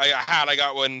hat I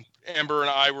got when Amber and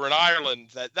I were in Ireland.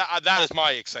 That is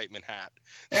my excitement hat.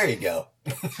 There you go.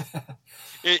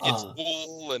 It's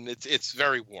wool and it's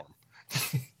very warm.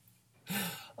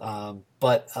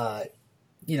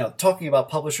 Talking about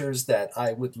publishers that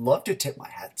I would love to tip my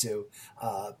hat to,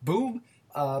 Boom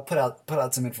put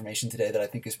out some information today that I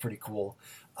think is pretty cool.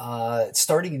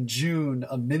 Starting in June,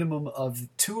 a minimum of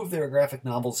 2 of their graphic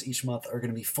novels each month are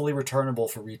going to be fully returnable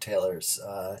for retailers.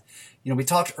 We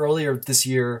talked earlier this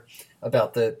year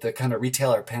about the kind of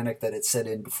retailer panic that it set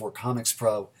in before Comics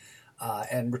Pro.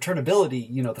 And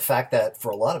returnability, the fact that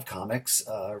for a lot of comics,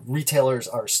 retailers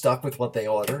are stuck with what they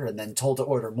order and then told to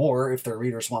order more if their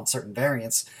readers want certain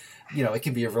variants, it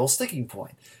can be a real sticking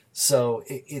point. So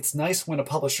it's nice when a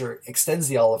publisher extends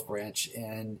the olive branch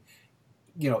and,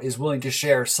 is willing to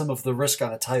share some of the risk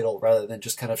on a title rather than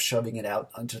just kind of shoving it out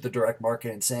onto the direct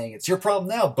market and saying, it's your problem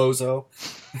now, bozo.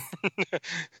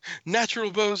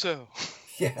 Natural bozo.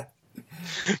 Yeah.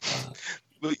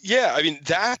 Yeah, I mean,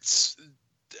 that's,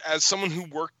 as someone who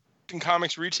worked in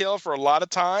comics retail for a lot of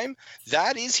time,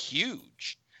 that is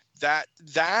huge. That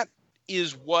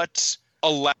is what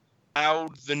allowed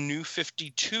the New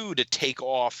 52 to take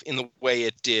off in the way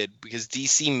it did, because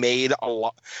DC made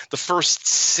the first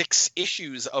 6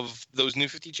 issues of those New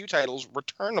 52 titles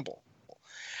returnable.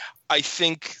 I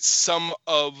think some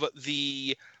of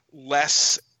the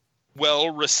less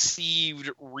well-received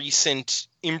recent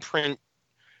imprint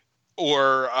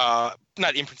or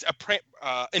not imprints,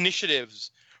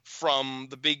 initiatives from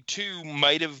the big 2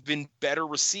 might have been better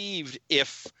received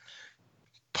if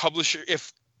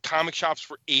comic shops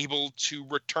were able to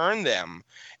return them,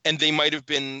 and they might have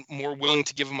been more willing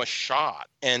to give them a shot.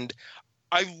 And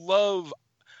I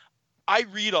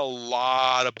read a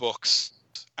lot of books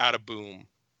out of Boom.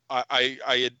 I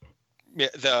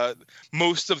admit the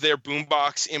most of their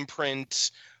Boombox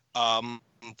imprint, now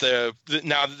that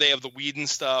they have the Whedon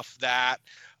stuff, that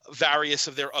various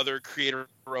of their other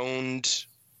creator-owned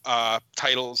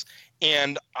titles,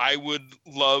 and I would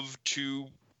love to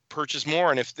purchase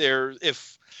more. And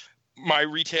if my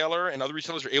retailer and other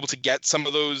retailers are able to get some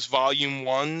of those volume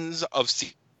 1s of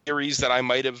series that I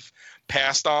might have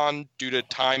passed on due to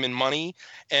time and money,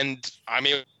 and I'm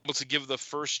able to give the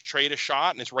first trade a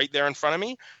shot, and it's right there in front of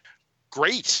me,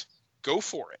 great, go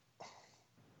for it.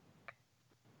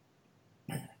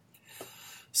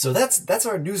 So that's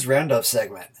our news roundup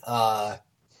segment. Yeah,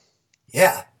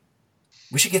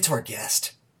 we should get to our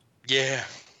guest. Yeah.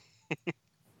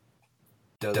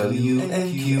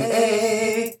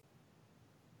 WMQA.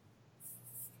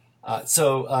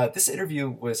 This interview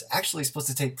was actually supposed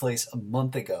to take place a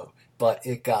month ago, but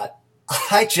it got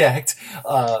hijacked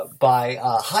by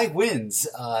high winds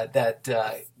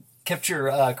that kept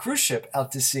your cruise ship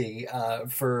out to sea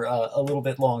for a little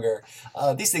bit longer.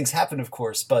 These things happen, of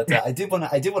course, but I did want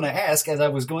to ask, as I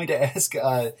was going to ask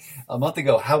a month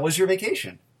ago, how was your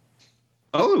vacation?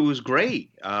 Oh, it was great.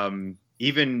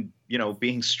 Even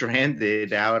being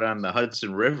stranded out on the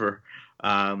Hudson River.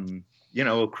 A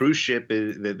cruise ship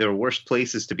there are worse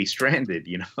places to be stranded.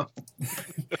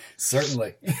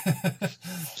 Certainly.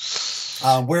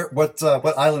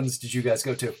 What islands did you guys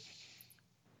go to?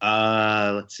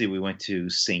 Let's see. We went to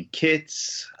St.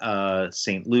 Kitts,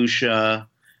 St. Lucia,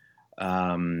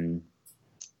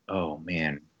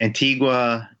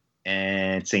 Antigua,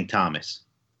 and St. Thomas.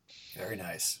 Very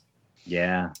nice.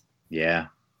 Yeah.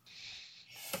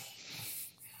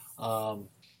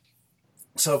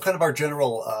 So kind of our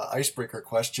general icebreaker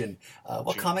question.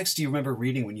 What comics do you remember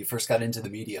reading when you first got into the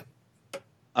medium?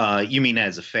 You mean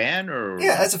as a fan or?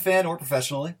 Yeah, as a fan or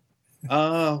professionally.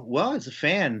 Well, as a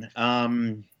fan,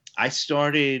 I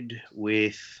started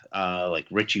with like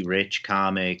Richie Rich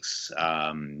comics,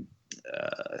 Hot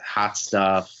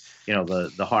Stuff,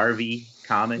 the Harvey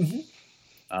comic.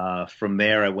 Mm-hmm. From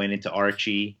there, I went into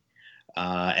Archie.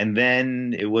 And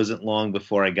then it wasn't long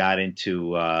before I got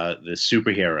into the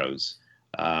superheroes.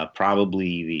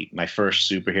 Probably my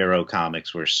first superhero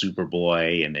comics were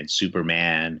Superboy and then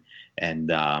Superman.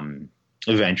 And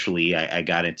eventually I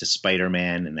got into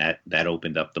Spider-Man, and that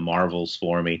opened up the Marvels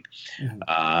for me.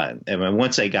 Mm-hmm. And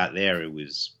once I got there,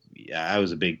 I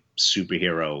was a big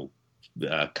superhero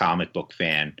comic book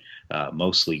fan,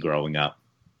 mostly growing up.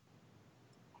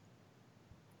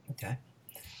 Okay.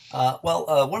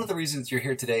 One of the reasons you're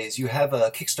here today is you have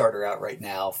a Kickstarter out right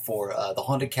now for The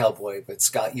Haunted Cowboy with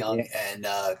Scott Young and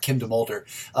Kim DeMolder.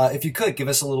 If you could, give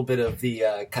us a little bit of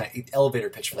the kind of elevator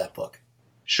pitch for that book.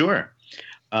 Sure.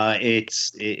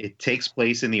 It takes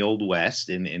place in the Old West,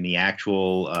 in the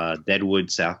actual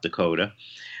Deadwood, South Dakota.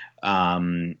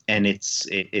 And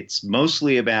it's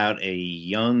mostly about a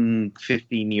young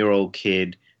 15-year-old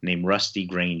kid named Rusty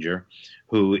Granger,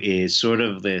 who is sort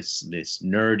of this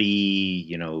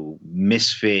nerdy,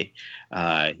 misfit.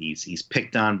 He's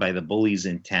picked on by the bullies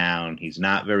in town. He's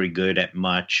not very good at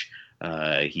much.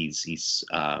 He's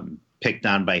picked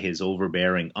on by his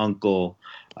overbearing uncle.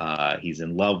 He's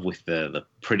in love with the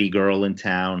pretty girl in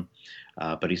town,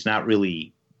 but he's not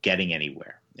really getting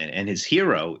anywhere. And his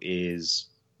hero is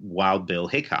Wild Bill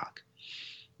Hickok.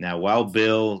 Now, Wild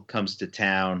Bill comes to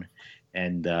town,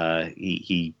 and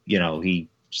he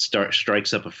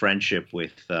strikes up a friendship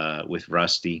with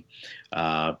Rusty,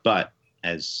 but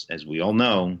as we all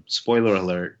know, spoiler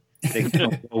alert, things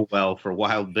don't go well for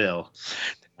Wild Bill.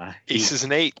 Aces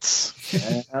and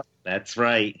eights. That's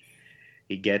right.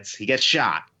 He gets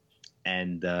shot,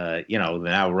 and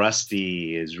now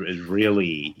Rusty is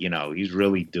really he's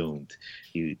really doomed.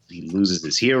 He loses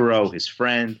his hero, his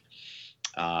friend,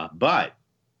 but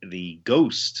the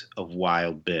ghost of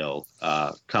Wild Bill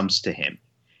comes to him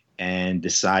and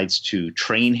decides to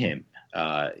train him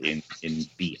in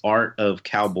the art of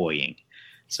cowboying.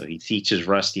 So he teaches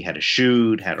Rusty how to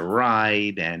shoot, how to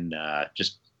ride, and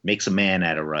just makes a man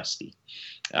out of Rusty.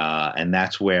 And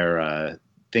that's where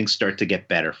things start to get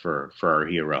better for our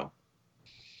hero.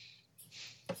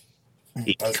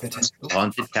 He becomes a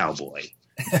haunted cowboy.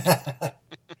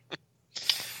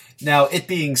 Now, it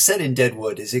being set in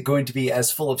Deadwood, is it going to be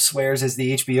as full of swears as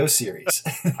the HBO series?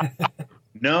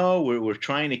 No, we're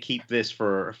trying to keep this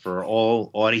for all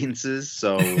audiences,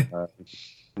 so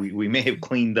we may have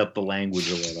cleaned up the language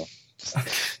a little.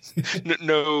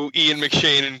 No Ian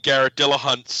McShane and Garrett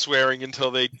Dillahunt swearing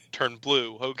until they turn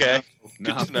blue. Okay,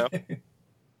 no. Good to know.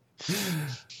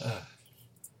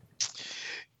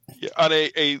 Yeah, on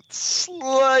a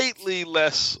slightly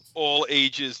less all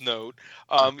ages note,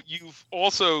 you've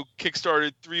also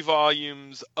kickstarted 3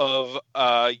 volumes of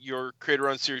your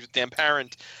creator-owned series with Dan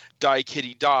Parent, Die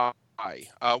Kitty Die.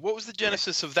 What was the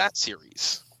genesis of that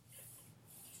series?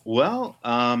 Well,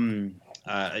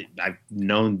 I've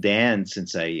known Dan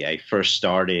since I first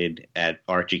started at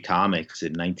Archie Comics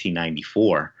in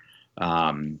 1994.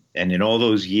 And in all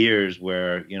those years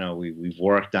where, we've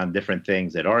worked on different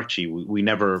things at Archie, we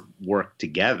never worked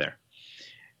together.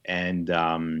 And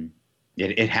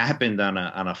it happened on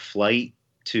a flight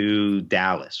to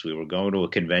Dallas. We were going to a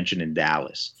convention in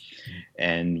Dallas,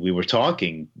 and we were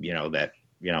talking, that,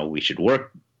 we should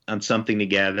work on something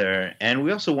together. And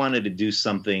we also wanted to do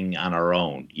something on our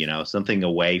own, something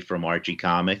away from Archie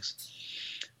Comics.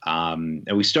 And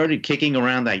we started kicking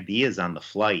around ideas on the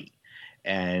flight.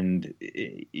 And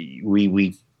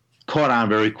we caught on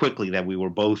very quickly that we were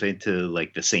both into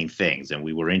like the same things, and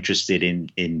we were interested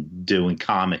in doing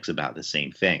comics about the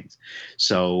same things.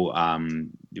 So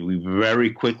we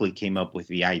very quickly came up with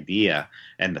the idea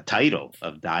and the title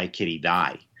of Die Kitty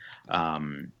Die.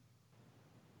 And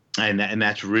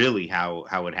that's really how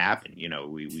it happened.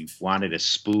 We wanted to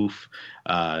spoof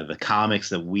the comics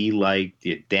that we liked.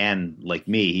 Dan, like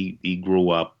me, he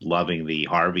grew up loving the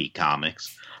Harvey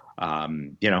comics.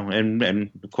 And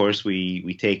of course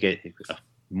we take it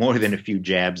more than a few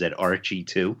jabs at Archie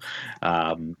too.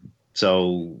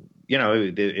 So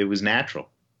it was natural.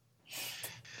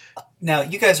 Now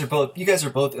you guys are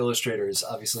both illustrators,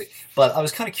 obviously, but I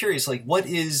was kind of curious, like, what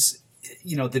is,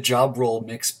 the job role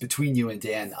mix between you and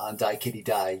Dan on Die Kitty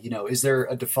Die? Is there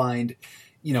a defined,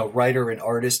 writer and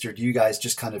artist, or do you guys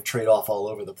just kind of trade off all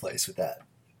over the place with that?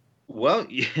 Well,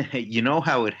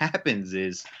 how it happens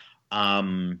is,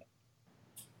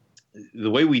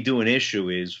 the way we do an issue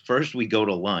is first we go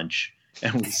to lunch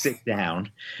and we sit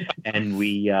down and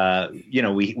we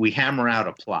hammer out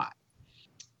a plot.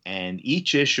 And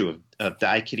each issue of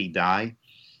Die Kitty Die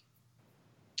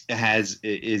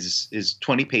is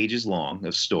 20 pages long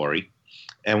of story.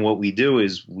 And what we do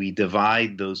is we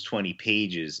divide those 20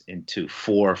 pages into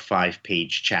 4 or 5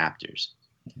 page chapters.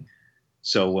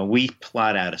 So when we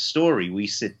plot out a story, we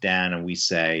sit down and we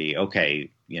say, okay,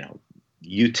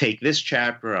 you take this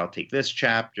chapter, I'll take this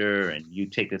chapter, and you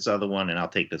take this other one, and I'll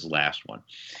take this last one.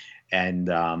 And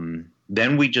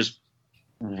then we just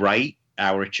write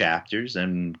our chapters,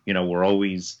 and, we're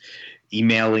always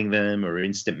emailing them or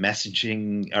instant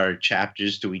messaging our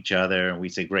chapters to each other. And we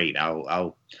say, great,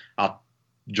 I'll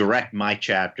direct my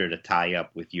chapter to tie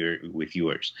up with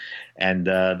yours, and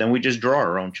then we just draw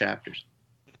our own chapters.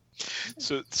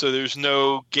 So there's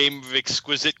no game of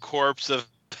exquisite corpse of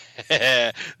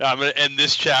I'm going to end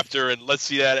this chapter and let's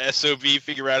see that SOB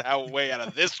figure out how way out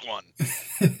of this one.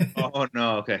 Oh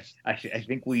no, okay. I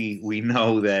think we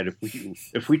know that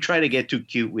if we try to get too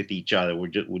cute with each other,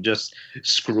 we'll just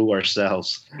screw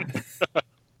ourselves.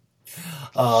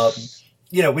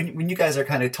 When you guys are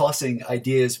kind of tossing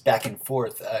ideas back and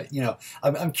forth,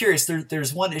 I'm curious.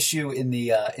 There's one issue in the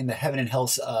Heaven and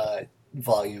Hell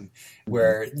volume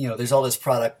where there's all this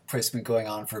product placement going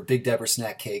on for Big Deborah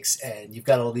snack cakes, and you've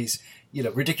got all these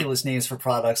ridiculous names for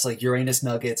products like Uranus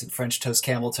Nuggets and French Toast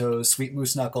Camel Toes, Sweet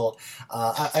Moose Knuckle.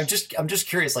 I'm just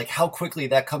curious, like how quickly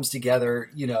that comes together.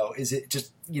 Is it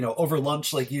just over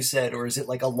lunch like you said, or is it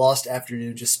like a lost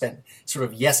afternoon just spent sort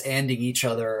of yes-anding each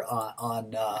other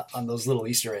on those little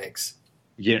Easter eggs?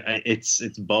 Yeah, it's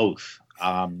both.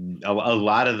 A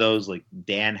lot of those, like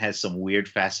Dan has some weird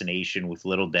fascination with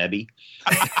Little Debbie.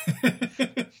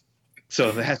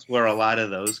 So that's where a lot of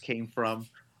those came from.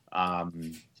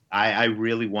 I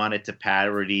really wanted to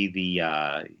parody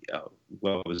the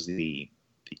what was the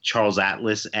Charles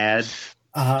Atlas ad.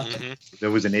 Uh-huh. There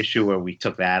was an issue where we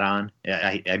took that on.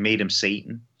 I made him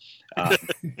Satan.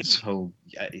 So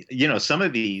some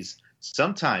of these,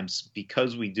 sometimes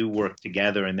because we do work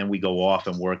together and then we go off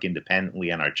and work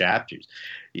independently on our chapters,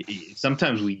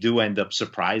 sometimes we do end up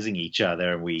surprising each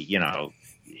other. We,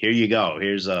 here you go.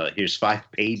 Here's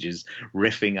 5 pages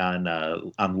riffing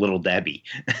on Little Debbie.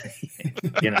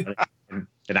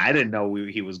 And I didn't know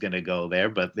he was going to go there,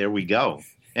 but there we go.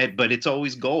 But it's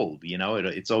always gold,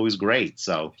 it's always great.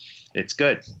 So it's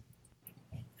good.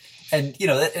 And,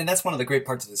 and that's one of the great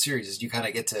parts of the series is you kind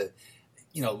of get to,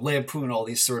 lampoon all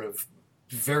these sort of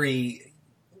very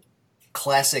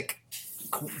classic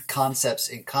concepts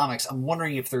in comics. I'm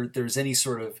wondering if there's any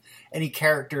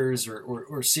characters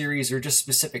or series or just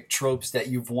specific tropes that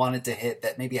you've wanted to hit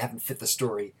that maybe haven't fit the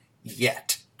story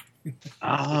yet.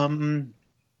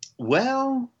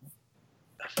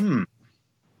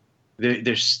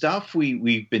 There's stuff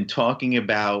we've been talking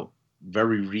about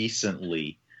very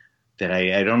recently that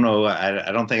I don't know.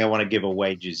 I don't think I want to give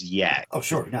away just yet. Oh,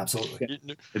 sure. No, absolutely.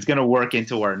 It's going to work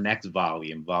into our next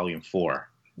volume 4,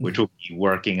 which we'll be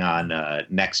working on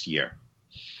next year.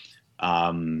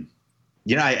 I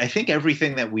think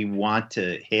everything that we want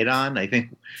to hit on, I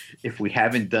think if we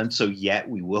haven't done so yet,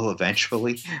 we will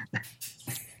eventually.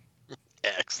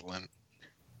 Excellent.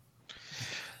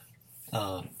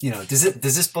 Does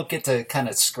this book get to kind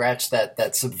of scratch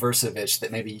that subversive itch that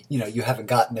maybe you haven't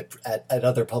gotten at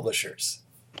other publishers?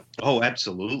 Oh,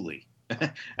 absolutely.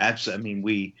 Absolutely. I mean,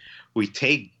 we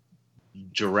take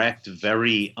direct,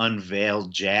 very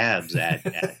unveiled jabs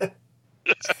at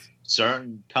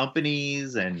certain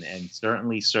companies and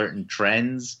certainly certain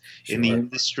trends in the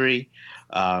industry.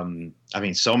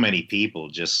 So many people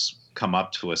just come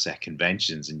up to us at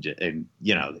conventions and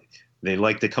they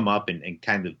like to come up and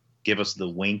kind of give us the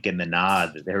wink and the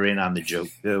nod that they're in on the joke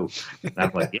too. And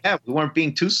I'm like, yeah, we weren't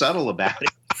being too subtle about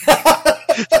it.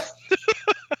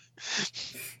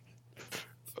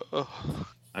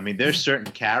 I mean, there's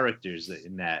certain characters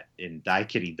in Die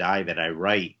Kitty Die that I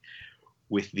write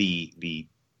with the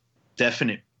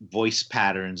definite voice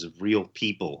patterns of real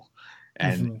people,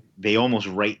 and they almost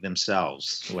write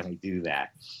themselves when I do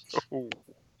that.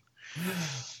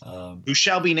 Who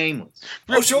shall be nameless?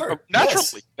 Oh, sure.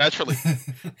 Naturally.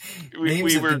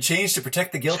 Names have been changed to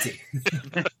protect the guilty.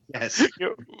 Yes.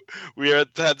 We had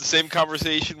the same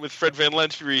conversation with Fred Van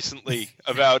Lent recently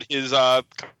about his con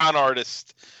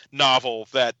artist novel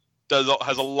that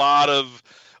has a lot of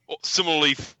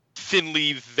similarly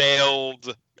thinly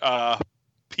veiled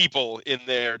people in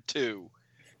there too.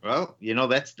 Well,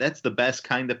 that's the best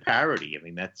kind of parody. I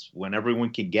mean, that's when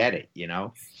everyone can get it,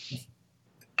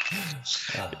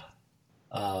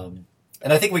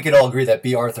 And I think we could all agree that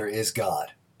B. Arthur is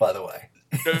God, by the way.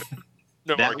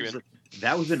 No argument.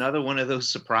 That was another one of those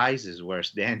surprises where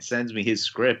Dan sends me his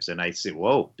scripts and I say,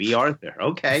 whoa, B. Arthur.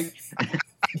 Okay.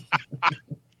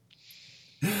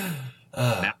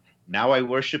 Now I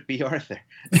worship B. Arthur.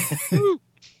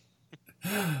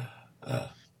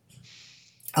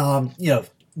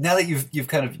 Now that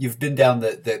you've been down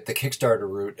the Kickstarter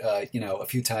route, a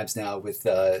few times now with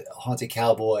Haunted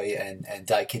Cowboy and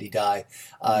Die Kitty Die,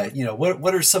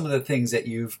 what are some of the things that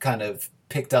you've kind of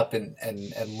picked up and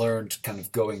learned kind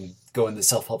of going the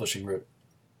self-publishing route?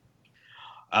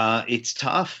 It's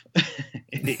tough.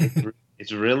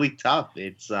 It's really tough.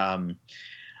 It's I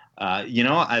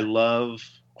love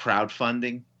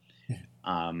crowdfunding.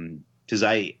 because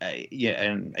yeah,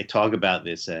 and I talk about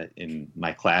this in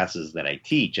my classes that I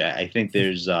teach. I think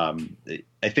there's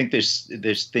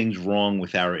there's things wrong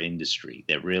with our industry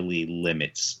that really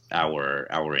limits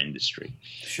our industry.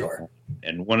 Sure.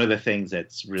 And one of the things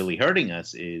that's really hurting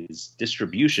us is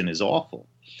distribution is awful.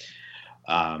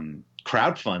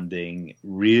 Crowdfunding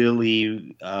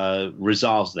really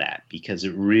resolves that, because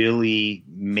it really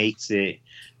makes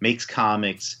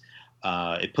comics.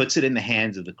 It puts it in the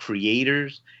hands of the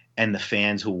creators and the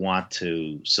fans who want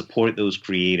to support those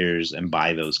creators and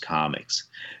buy those comics.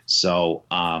 So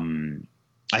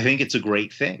I think it's a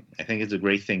great thing. I think it's a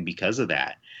great thing because of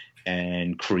that.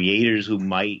 And creators who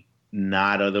might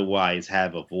not otherwise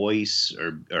have a voice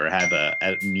or have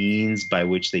a means by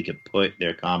which they could put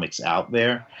their comics out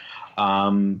there,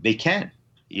 they can.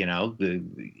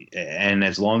 And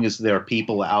as long as there are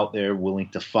people out there willing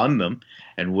to fund them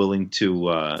and willing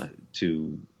to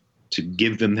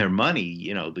give them their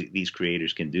money, these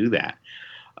creators can do that.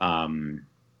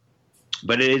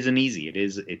 But it isn't easy.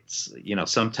 It's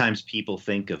sometimes people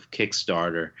think of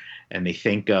Kickstarter and they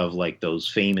think of like those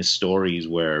famous stories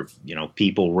where,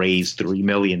 people raise $3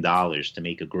 million to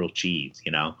make a grilled cheese,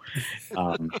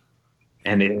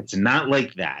 and it's not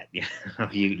like that.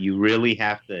 You really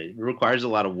have to, it requires a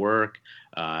lot of work,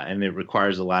 and it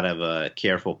requires a lot of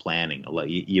careful planning.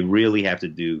 You really have to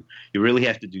do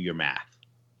your math.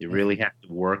 You really have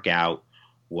to work out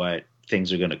what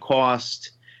things are going to cost.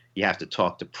 You have to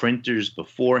talk to printers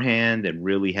beforehand and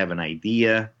really have an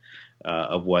idea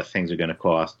of what things are going to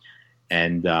cost.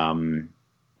 And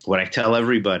what I tell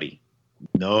everybody,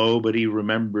 nobody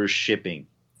remembers shipping.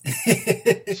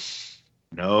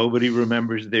 Nobody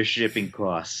remembers their shipping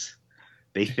costs.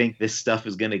 They think this stuff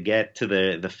is going to get to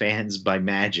the fans by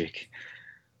magic.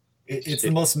 It's the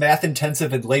most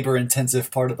math-intensive and labor-intensive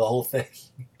part of the whole thing.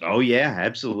 Oh yeah,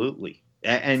 absolutely.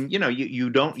 And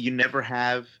you never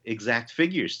have exact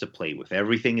figures to play with.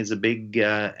 Everything is a big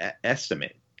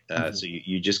estimate. So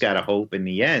you just got to hope in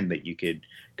the end that you could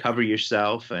cover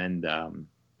yourself, and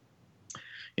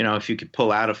if you could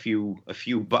pull out a few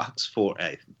bucks for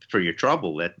your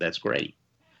trouble, that's great.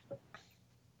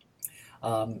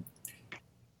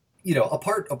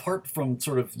 Apart from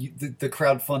sort of the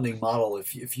crowdfunding model,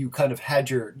 if you kind of had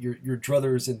your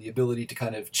druthers and the ability to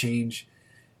kind of change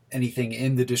anything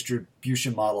in the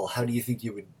distribution model, how do you think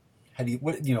you would?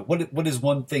 What is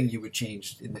one thing you would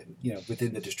change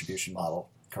within the distribution model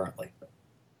currently?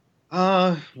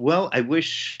 Well, I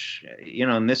wish,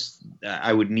 in this,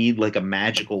 I would need like a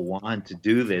magical wand to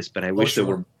do this, but I wish there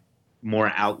were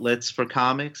more outlets for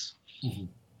comics. Mm-hmm.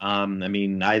 I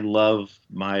mean, I love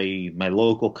my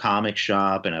local comic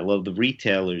shop and I love the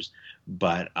retailers,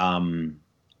 but,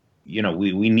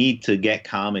 we need to get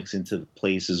comics into the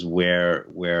places where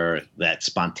that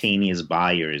spontaneous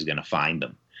buyer is going to find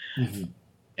them. Mm-hmm.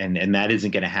 And that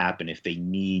isn't going to happen if they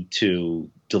need to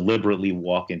deliberately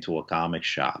walk into a comic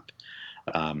shop.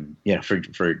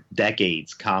 For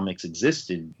decades, comics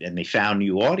existed and they found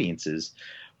new audiences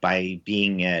by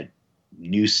being at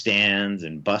newsstands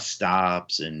and bus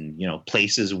stops and,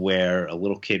 places where a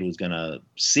little kid was going to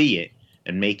see it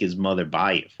and make his mother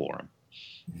buy it for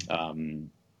him.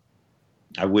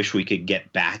 I wish we could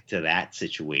get back to that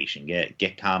situation,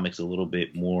 get comics a little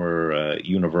bit more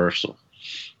universal.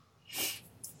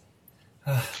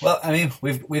 Well, I mean,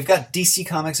 we've got DC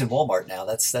Comics and Walmart now.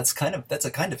 That's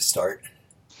a kind of start.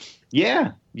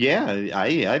 Yeah,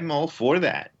 I'm all for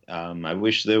that. I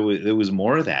wish there was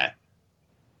more of that.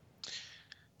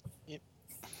 Yep.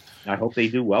 I hope they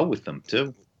do well with them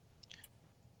too.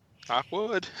 Knock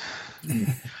wood.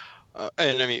 And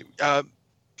I mean,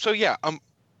 so yeah.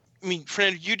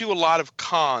 Fernando, you do a lot of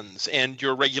cons, and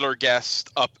you're a regular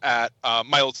guest up at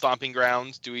my old stomping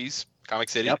grounds, Dewey's Comic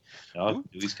City. Yep. Oh,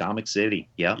 Dewey's Comic City.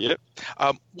 Yeah. Yep.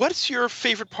 What's your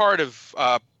favorite part of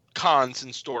cons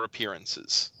and store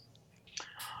appearances?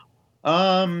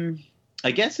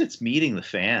 I guess it's meeting the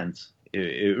fans.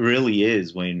 It really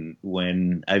is.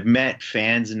 When I've met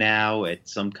fans now at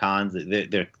some cons,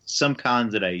 there are some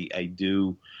cons that I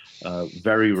do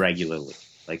very regularly.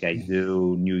 Like I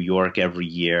do New York every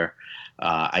year.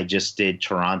 I just did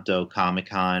Toronto Comic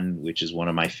Con, which is one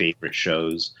of my favorite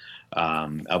shows.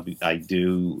 I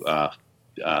do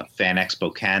Fan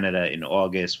Expo Canada in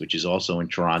August, which is also in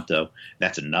Toronto.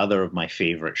 That's another of my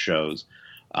favorite shows.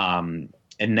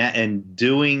 And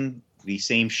doing the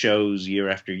same shows year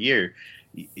after year,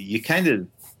 you kind of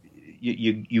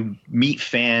you meet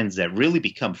fans that really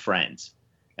become friends,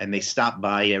 and they stop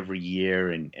by every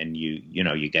year, and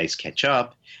you guys catch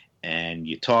up, and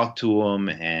you talk to them,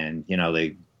 and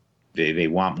they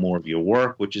want more of your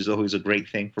work, which is always a great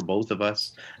thing for both of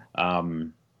us.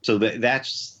 So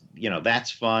that's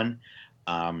that's fun.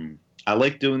 I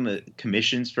like doing the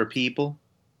commissions for people.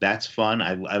 That's fun.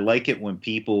 I like it when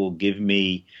people give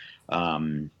me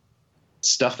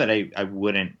stuff that I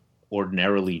wouldn't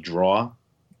ordinarily draw.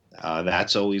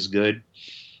 That's always good.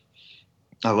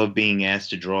 I love being asked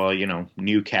to draw,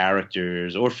 new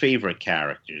characters or favorite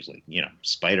characters like,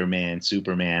 Spider-Man,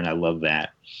 Superman. I love that.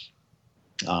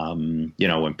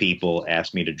 When people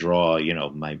ask me to draw,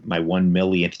 my 1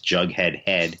 millionth Jughead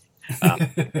head.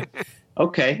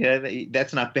 Okay,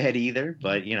 that's not bad either.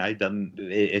 But I've done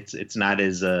it's not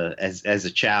as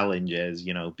a challenge as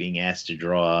being asked to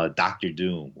draw Doctor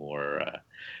Doom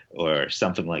or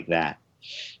something like that.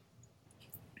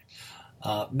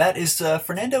 Matt, is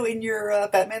Fernando in your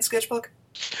Batman sketchbook?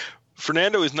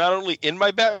 Fernando is not only in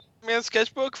my Batman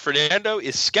sketchbook. Fernando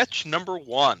is sketch number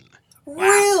 1.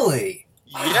 Really?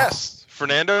 Yes,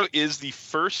 Fernando is the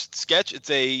first sketch. It's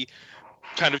a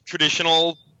kind of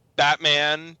traditional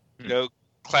Batman,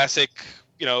 classic,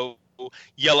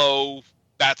 yellow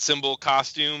bat symbol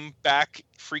costume back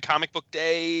Free Comic Book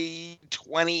Day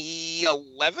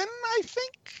 2011, I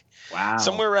think. Wow.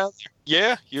 Somewhere around there.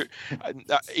 Yeah, you're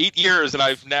 8 years, and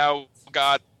I've now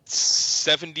got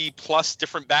 70 plus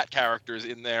different bat characters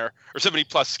in there, or 70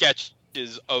 plus sketches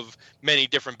of many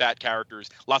different bat characters.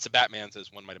 Lots of Batmans,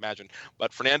 as one might imagine.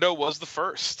 But Fernando was the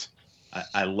first.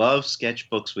 I love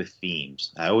sketchbooks with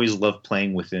themes. I always love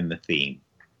playing within the theme.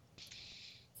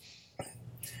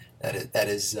 That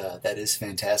is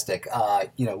fantastic.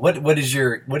 What is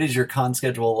your con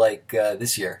schedule like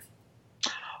this year?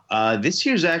 This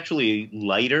year's actually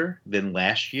lighter than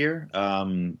last year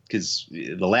because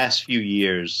the last few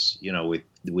years,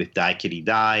 with Die Kitty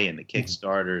Die and the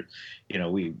Kickstarter,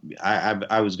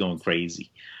 I was going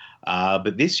crazy.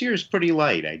 But this year is pretty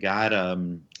light. I got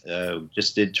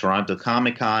just did Toronto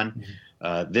Comic Con.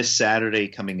 This Saturday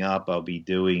coming up, I'll be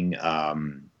doing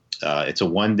it's a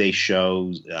 1-day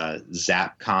show,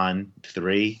 ZapCon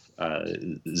 3.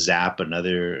 Zap,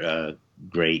 another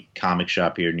great comic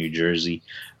shop here in New Jersey.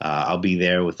 I'll be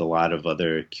there with a lot of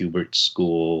other Kubert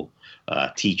School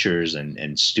teachers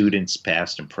and students,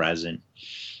 past and present.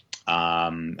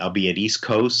 I'll be at East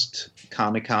Coast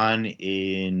Comic Con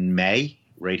in May,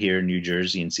 right here in New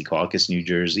Jersey, in Secaucus, New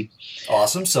Jersey.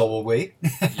 Awesome. So we'll wait.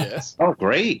 Yes. Oh,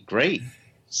 great.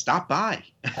 Stop by.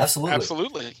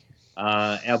 Absolutely.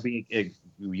 I'll be.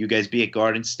 You guys be at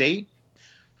Garden State?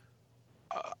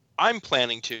 I'm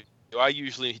planning to. I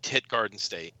usually hit Garden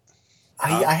State.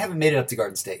 I haven't made it up to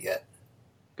Garden State yet.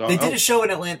 They did a show in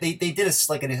Atlanta. They did a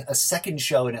second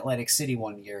show in Atlantic City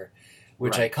one year,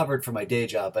 which I covered for my day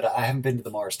job, but I haven't been to the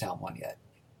Morristown one yet.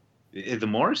 The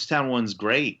Morristown one's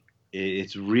great.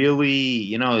 It's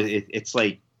really, it's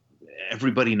like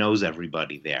everybody knows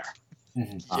everybody there.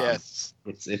 Mm-hmm. Yes.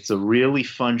 It's a really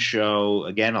fun show.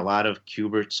 Again, a lot of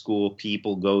Kubert School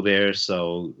people go there,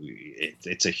 so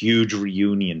it's a huge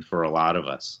reunion for a lot of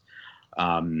us.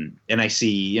 And I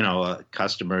see,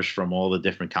 customers from all the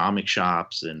different comic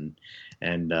shops and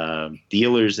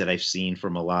dealers that I've seen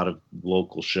from a lot of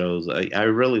local shows. I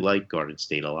really like Garden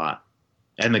State a lot.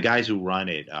 And the guys who run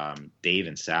it, Dave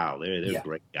and Sal, they're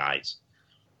great guys.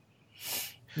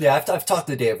 Yeah, I've talked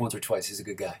to Dave once or twice. He's a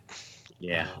good guy.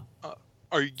 Yeah.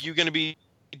 Are you going to be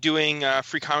doing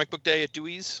Free Comic Book Day at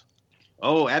Dewey's?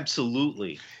 Oh,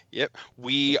 absolutely. Yep.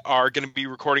 We are going to be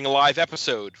recording a live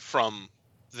episode from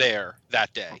there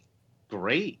that day.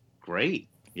 Great.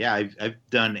 Yeah, I've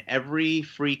done every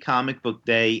Free Comic Book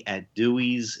Day at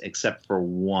Dewey's except for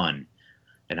one,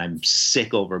 and I'm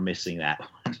sick over missing that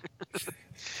one.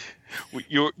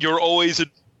 You're always a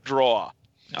draw,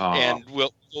 and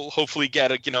we'll hopefully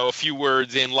get a few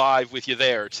words in live with you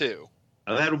there too.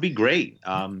 Oh, that'll be great.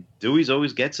 Dewey's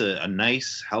always gets a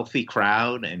nice, healthy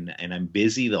crowd, and I'm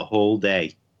busy the whole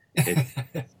day.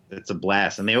 It's a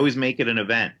blast, and they always make it an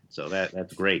event, so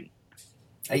that's great.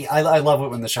 I love it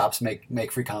when the shops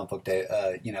make Free Comic Book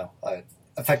Day,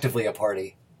 effectively a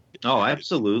party. Oh,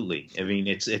 absolutely. I mean,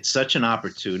 it's such an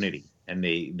opportunity, and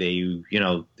they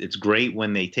it's great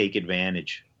when they take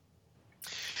advantage.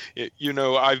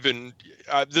 I've been.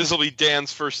 This will be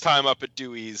Dan's first time up at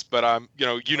Dewey's, but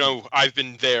I've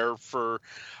been there for.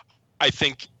 I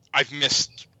think I've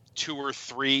missed 2 or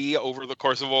 3 over the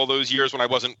course of all those years when I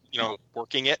wasn't,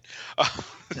 working it.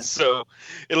 So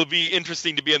it'll be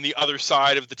interesting to be on the other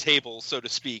side of the table, so to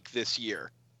speak, this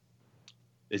year.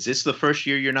 Is this the first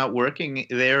year you're not working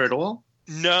there at all?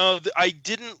 No, I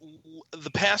didn't.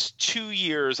 The past 2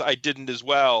 years, I didn't as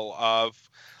well.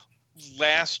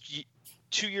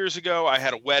 2 years ago, I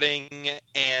had a wedding,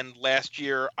 and last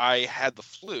year I had the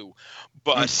flu.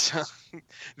 But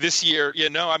this year,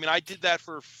 I did that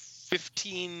for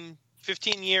 15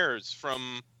 years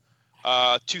from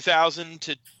 2000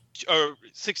 to or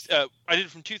six. I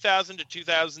did from 2000 to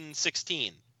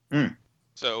 2016.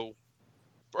 So,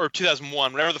 or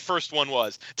 2001, whatever the first one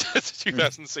was, to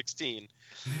 2016.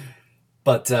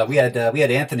 But we had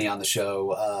Anthony on the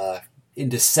show in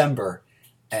December,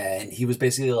 and he was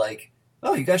basically like,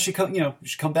 "Oh, you guys should come. You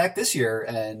should come back this year."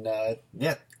 And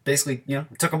basically,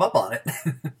 took him up on it.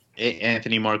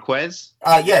 Anthony Marquez?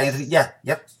 Yeah, Anthony. Yeah,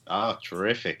 yep. Oh,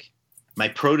 terrific. My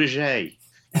protege.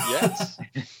 Yes.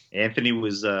 Anthony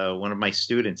was one of my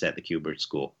students at the Kubert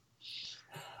School.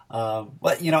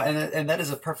 But and that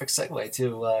is a perfect segue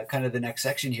to kind of the next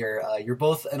section here. You're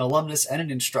both an alumnus and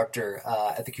an instructor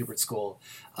at the Kubert School.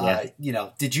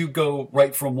 Did you go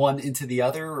right from one into the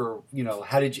other, or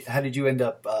how did you end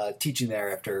up teaching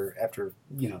there after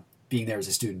being there as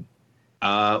a student?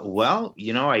 Well,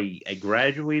 I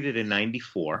graduated in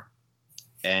 '94,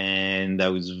 and I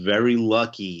was very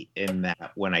lucky in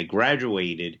that when I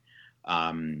graduated,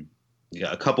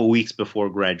 a couple weeks before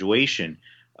graduation,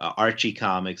 Archie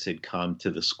Comics had come to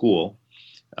the school.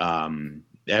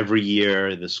 Every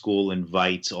year, the school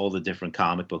invites all the different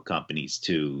comic book companies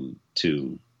to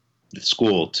the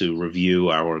school to review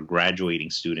our graduating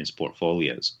students'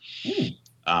 portfolios.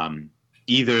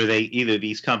 Either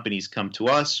these companies come to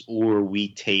us, or we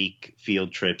take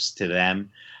field trips to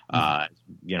them.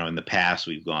 In the past,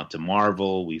 we've gone to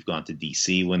Marvel, we've gone to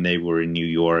DC when they were in New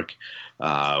York,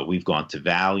 we've gone to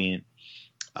Valiant.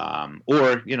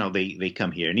 Or they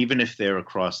come here, and even if they're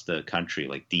across the country,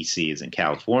 like DC is in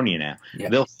California now,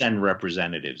 they'll send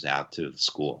representatives out to the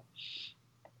school.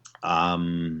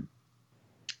 So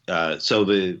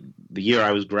the year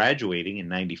I was graduating in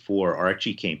 '94,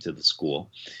 Archie came to the school,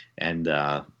 and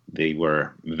they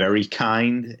were very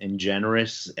kind and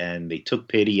generous, and they took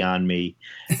pity on me,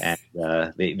 and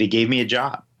they gave me a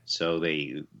job. So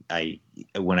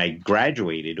when I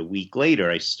graduated a week later,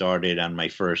 I started on my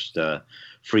first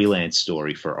freelance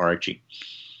story for Archie.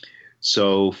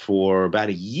 So for about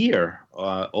a year,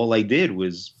 all I did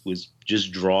was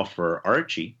just draw for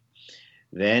Archie.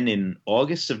 Then in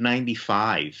August of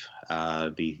 '95,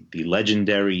 the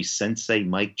legendary Sensei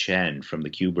Mike Chen from the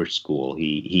Kubert School,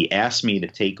 he asked me to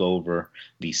take over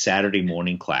the Saturday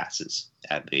morning classes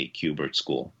at the Kubert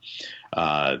School.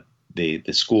 The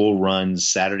school runs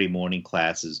Saturday morning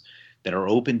classes that are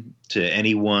open to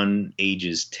anyone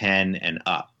ages 10 and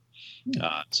up.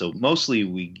 So mostly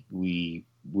we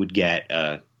would get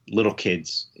little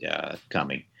kids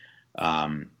coming.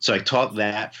 So I taught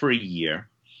that for a year.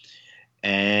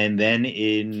 And then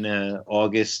in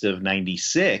August of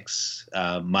 '96,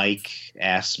 Mike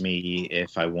asked me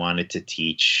if I wanted to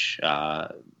teach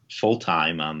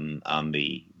full-time on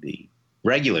the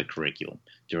regular curriculum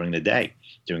during the day,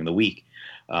 during the week.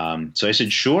 So I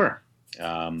said, sure.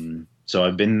 So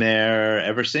I've been there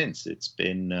ever since. It's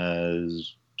been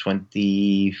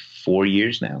 24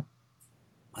 years now.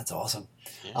 That's awesome.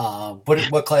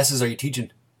 What classes are you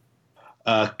teaching?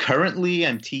 Currently,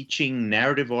 I'm teaching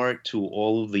narrative art to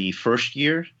all of the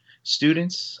first-year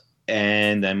students,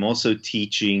 and I'm also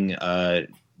teaching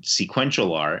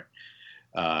sequential art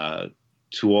to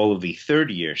all of the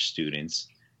third-year students.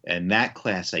 And that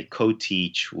class I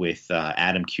co-teach with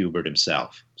Adam Kubert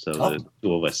himself. So the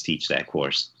two of us teach that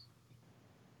course.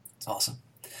 That's awesome.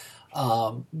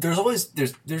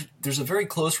 There's a very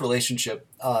close relationship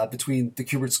between the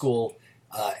Kubert School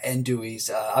and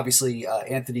Dewey's. Obviously,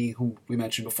 Anthony, who we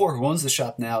mentioned before, who owns the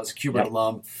shop now, is a Kubert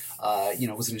alum.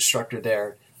 Was an instructor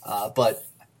there. But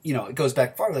it goes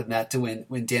back farther than that to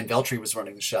when Dan Veltri was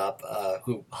running the shop,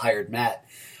 who hired Matt.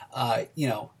 I'm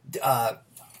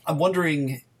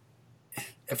wondering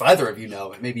if either of you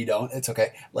know, and maybe you don't, it's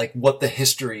okay, like what the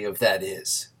history of that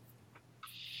is.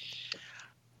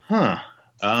 I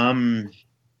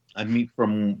mean,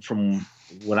 from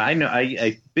what I know,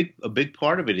 a big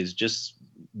part of it is just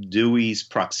Dewey's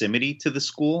proximity to the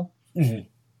school.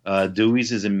 Mm-hmm.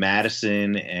 Dewey's is in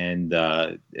Madison, and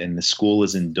the school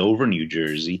is in Dover, New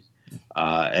Jersey,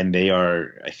 and they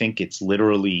are, I think it's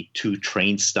literally 2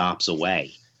 train stops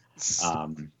away.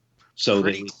 So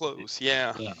pretty close,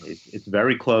 yeah. It's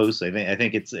very close. I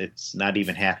think it's not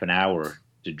even half an hour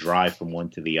to drive from one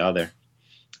to the other.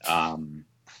 And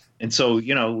so,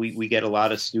 we get a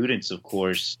lot of students, of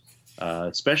course,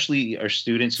 especially our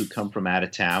students who come from out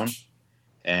of town.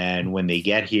 And when they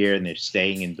get here and they're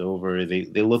staying in Dover,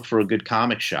 they look for a good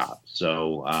comic shop.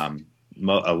 So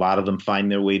a lot of them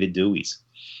find their way to Dewey's.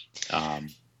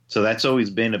 So that's always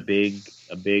been a big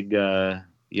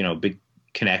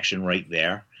connection right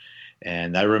there.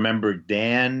 And I remember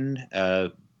Dan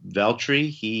Veltri,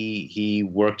 he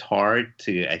worked hard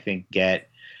to, I think, get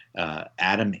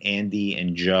Adam, Andy,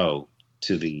 and Joe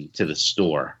to the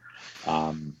store.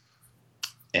 Um,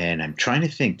 and I'm trying to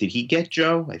think, did he get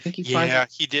Joe? I think he Yeah,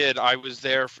 he did. I was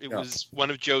there. It Yeah. was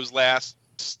one of Joe's last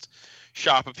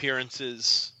shop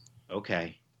appearances.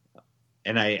 Okay.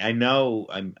 And I know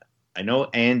I know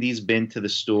Andy's been to the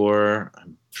store.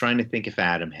 I'm trying to think if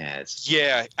Adam has.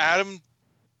 Yeah, Adam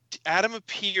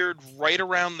appeared right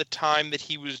around the time that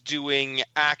he was doing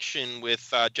Action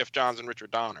with Jeff Johns and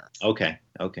Richard Donner. Okay.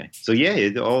 So yeah,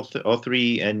 all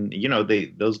three, and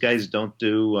those guys don't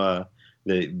do.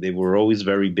 They were always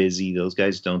very busy. Those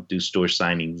guys don't do store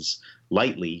signings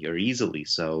lightly or easily.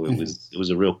 So it was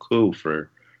a real coup for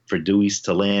Dewey's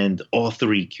to land all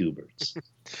three Kuberts.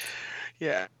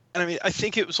 Yeah, and I mean, I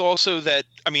think it was also that,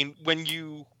 I mean, when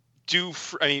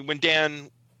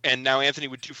Dan and now Anthony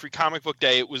would do Free Comic Book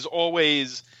Day, it was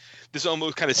always this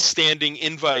almost kind of standing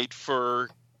invite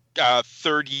for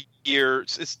third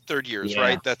years. It's third years, Yeah.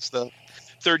 right? That's the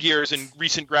third years and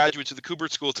recent graduates of the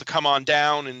Kubert School to come on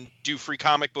down and do Free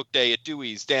Comic Book Day at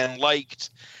Dewey's. Dan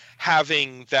liked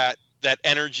having that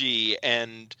energy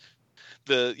and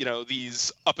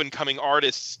these up and coming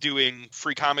artists doing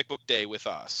Free Comic Book Day with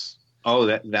us. Oh,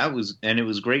 that was, and it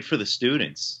was great for the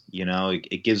students.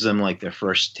 It gives them like their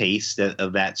first taste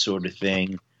of that sort of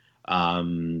thing.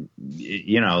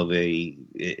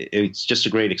 It's just a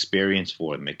great experience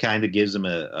for them. It kind of gives them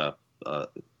a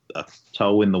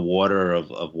toe in the water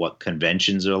of what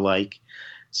conventions are like.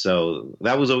 So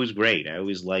that was always great. I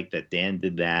always liked that Dan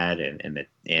did that, and that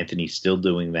Anthony's still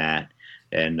doing that.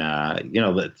 And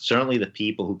certainly the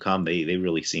people who come, they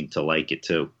really seem to like it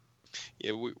too.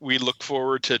 Yeah, we look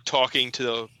forward to talking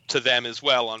to them as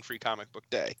well on Free Comic Book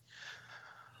Day.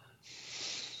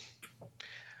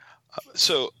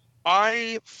 So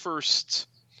I first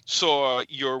saw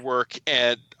your work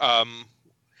at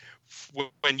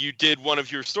when you did one of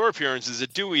your store appearances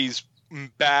at Dewey's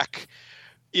back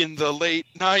in the late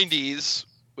 90s,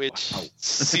 which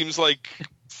seems like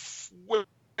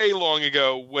way long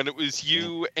ago, when it was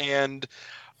you and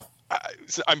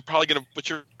I'm probably going to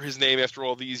butcher his name after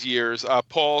all these years,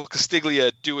 Paul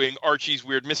Castiglia doing Archie's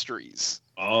Weird Mysteries.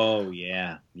 Oh,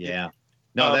 yeah.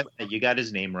 No, you got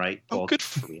his name right. Paul. Oh, good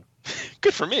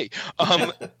for me.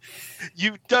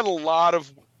 You've done a lot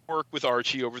of work with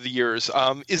Archie over the years.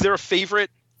 Is there a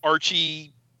favorite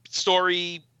Archie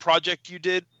story project you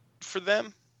did for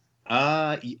them?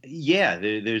 Yeah,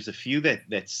 there's a few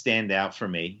that stand out for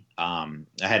me. I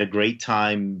had a great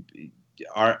time.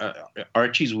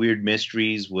 Archie's Weird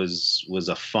Mysteries was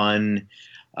a fun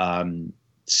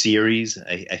series.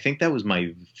 I think that was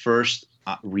my first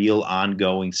real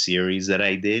ongoing series that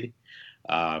I did.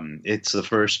 It's the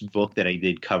first book that I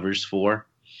did covers for.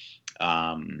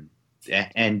 And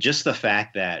just the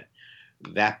fact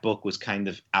that book was kind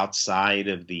of outside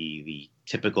of the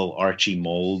typical Archie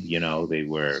mold. They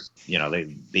were,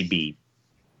 they'd be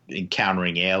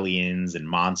encountering aliens and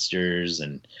monsters,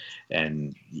 and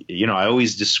I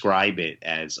always describe it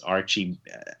as Archie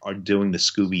are doing the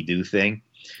Scooby-Doo thing.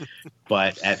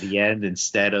 But at the end,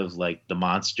 instead of like the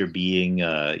monster being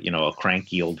a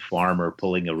cranky old farmer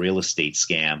pulling a real estate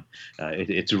scam,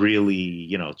 it's really,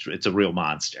 it's a real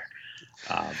monster.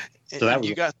 So that was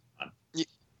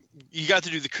you got to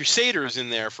do the Crusaders in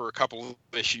there for a couple of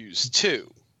issues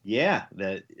too. Yeah,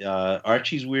 that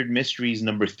Archie's Weird Mysteries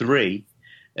 #3,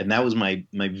 and that was my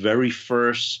very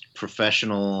first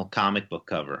professional comic book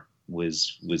cover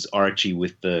was Archie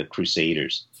with the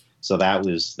Crusaders. So that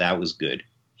was good.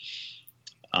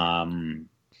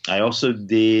 I also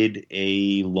did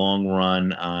a long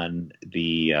run on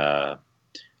the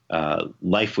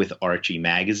Life with Archie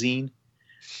magazine,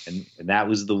 and that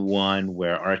was the one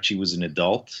where Archie was an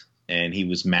adult and he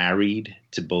was married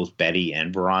to both Betty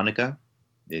and Veronica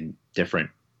in different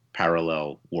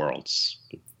parallel worlds.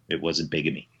 It wasn't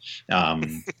bigamy.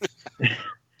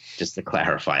 Just to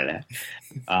clarify that.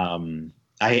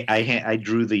 I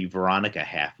drew the Veronica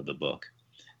half of the book.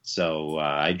 So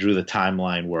I drew the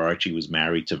timeline where Archie was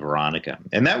married to Veronica,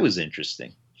 and that was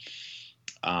interesting.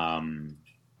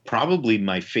 Probably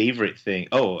my favorite thing.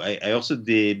 Oh, I also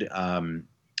did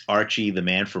Archie, the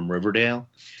Man from Riverdale,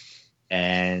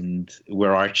 and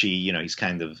where Archie,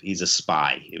 he's a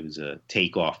spy. It was a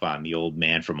takeoff on the old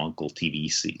Man from U.N.C.L.E.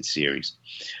 TV series.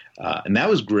 And that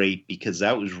was great because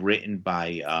that was written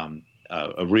by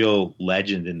a real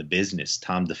legend in the business,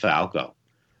 Tom DeFalco,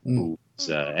 who was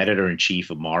editor-in-chief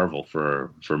of Marvel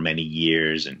for many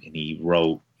years, and he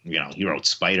wrote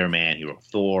Spider-Man, he wrote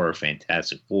Thor,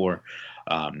 Fantastic Four.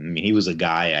 He was a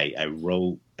guy I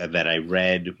wrote that I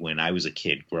read when I was a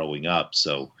kid growing up.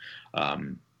 So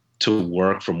to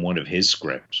work from one of his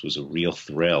scripts was a real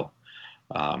thrill,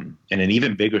 and an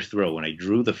even bigger thrill when I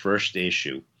drew the first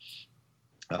issue.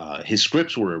 his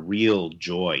scripts were a real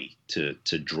joy to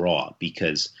draw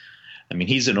because, I mean,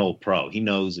 he's an old pro. He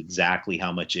knows exactly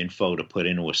how much info to put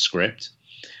into a script,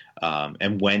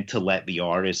 and when to let the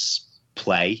artists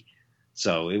play.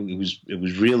 So it was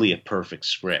really a perfect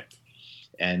script.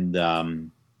 And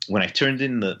when I turned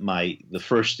in the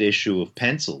first issue of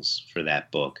pencils for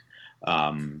that book,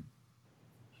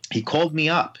 he called me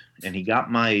up and he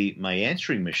got my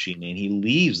answering machine, and he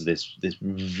leaves this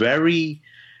very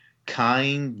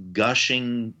kind,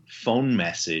 gushing phone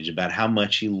message about how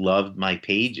much he loved my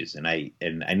pages, and I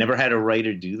never had a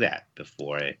writer do that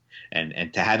before,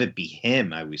 and to have it be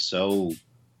him, I was so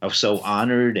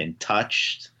honored and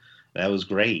touched. That was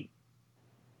great.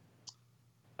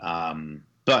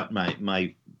 But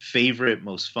my favorite,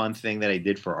 most fun thing that I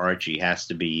did for Archie has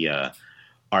to be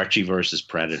Archie versus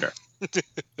Predator.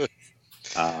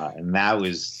 And that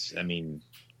was, I mean,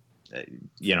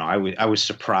 I was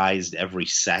surprised every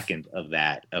second of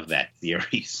that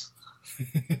series.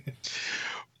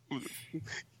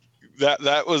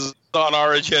 That was on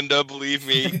our agenda, believe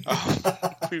me.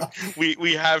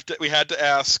 We had to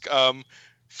ask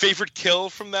favorite kill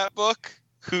from that book.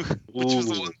 Which was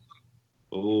the one?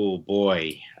 Oh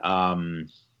boy,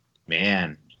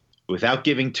 man! Without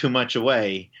giving too much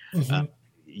away,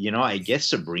 I guess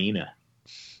Sabrina.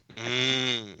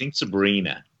 I think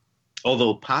Sabrina.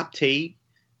 Although Pop Tate,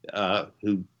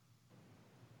 who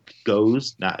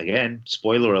goes, not again,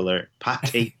 spoiler alert, Pop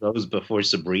Tate goes before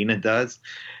Sabrina does.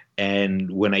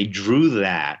 And when I drew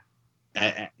that,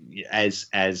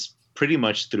 as pretty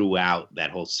much throughout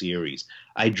that whole series,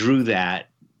 I drew that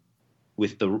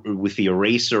with the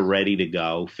eraser ready to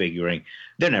go, figuring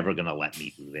they're never going to let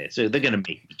me do this. They're going to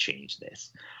make me change this.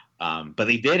 But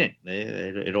they didn't.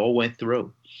 It all went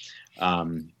through.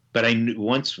 But I knew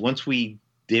once we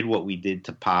did what we did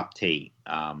to Pop Tate,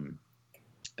 I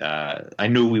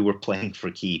knew we were playing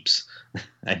for keeps.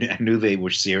 I knew they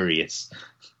were serious.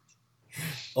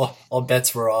 All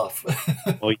bets were off.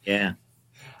 Oh yeah.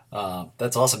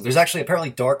 That's awesome. There's actually, apparently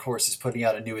Dark Horse is putting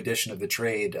out a new edition of the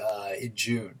trade in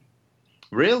June.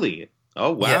 Really?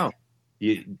 Oh wow.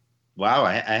 Yeah. Wow,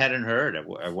 I hadn't heard.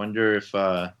 I wonder if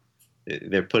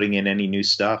they're putting in any new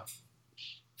stuff.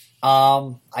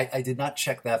 I did not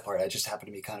check that part. I just happened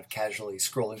to be kind of casually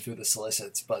scrolling through the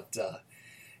solicits, but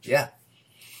yeah.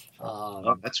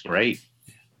 Oh, that's great.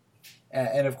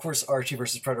 And of course, Archie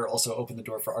versus Predator also opened the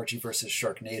door for Archie versus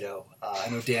Sharknado. I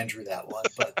know Dan drew that one,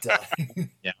 but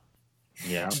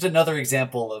yeah, just another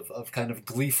example of kind of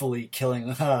gleefully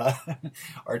killing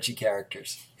Archie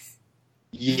characters.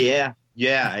 Yeah.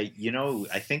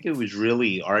 I think it was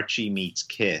really Archie meets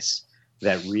Kiss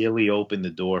that really opened the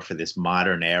door for this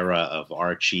modern era of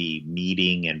Archie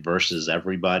meeting and versus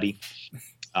everybody.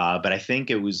 But I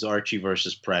think it was Archie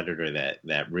versus Predator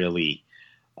that really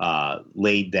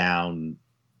laid down,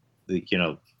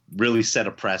 really set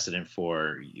a precedent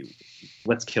for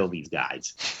let's kill these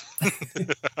guys.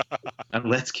 And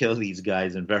let's kill these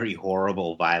guys in very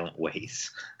horrible, violent ways.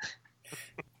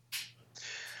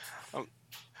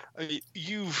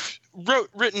 You've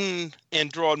written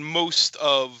and drawn most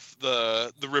of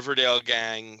the Riverdale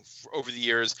gang over the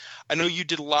years. I know you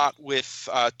did a lot with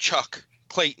Chuck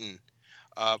Clayton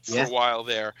for a while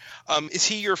there. Is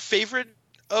he your favorite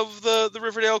of the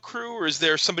Riverdale crew, or is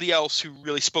there somebody else who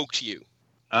really spoke to you?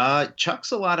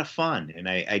 Chuck's a lot of fun, and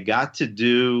I got to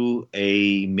do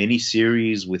a mini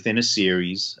series within a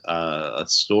series, a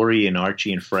story in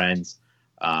Archie and Friends.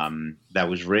 That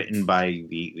was written by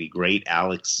the great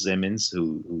Alex Simmons,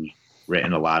 who's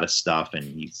written a lot of stuff, and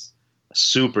he's a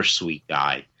super sweet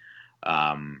guy.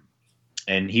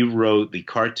 And he wrote the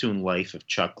cartoon life of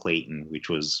Chuck Clayton, which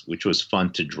was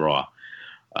fun to draw.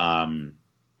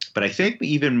 But I think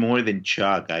even more than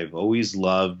Chuck, I've always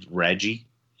loved Reggie.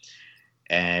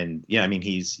 And yeah, I mean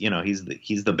he's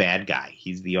the bad guy.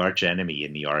 He's the arch enemy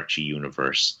in the Archie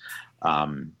universe.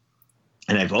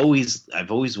 And I've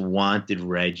always wanted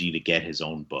Reggie to get his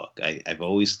own book. I've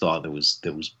always thought there was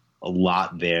a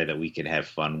lot there that we could have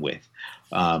fun with.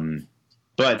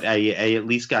 But I at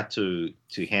least got to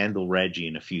handle Reggie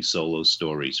in a few solo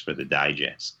stories for the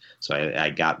digest. So I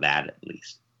got that at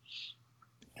least.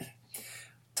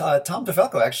 Tom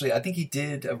DeFalco, actually, I think he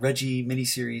did a Reggie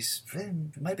miniseries.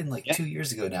 It might have been like 2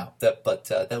 years ago now. That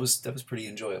was pretty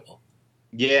enjoyable.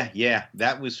 Yeah,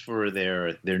 that was for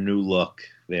their new look,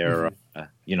 their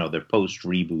their post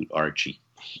reboot Archie.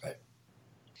 Right.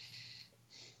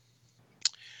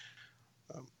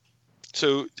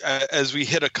 So as we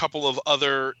hit a couple of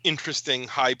other interesting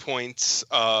high points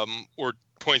or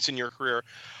points in your career,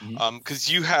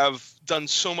 because you have done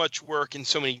so much work in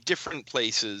so many different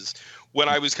places. When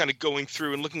I was kind of going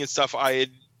through and looking at stuff, I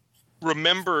had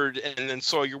remembered and then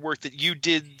saw your work that you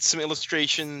did some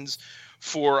illustrations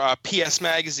for PS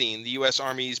Magazine, the U.S.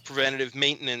 Army's preventative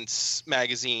maintenance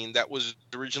magazine that was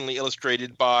originally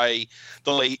illustrated by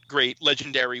the late, great,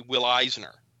 legendary Will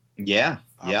Eisner. Yeah,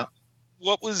 yeah.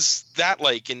 What was that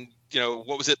like? And,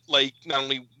 what was it like not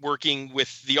only working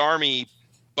with the Army,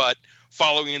 but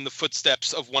following in the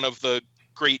footsteps of one of the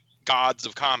great gods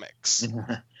of comics?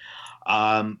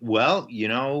 Well,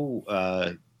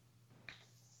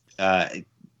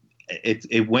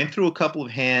 it went through a couple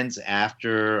of hands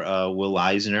after Will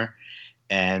Eisner,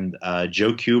 and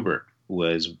Joe Kubert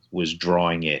was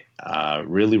drawing it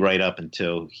really right up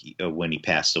until when he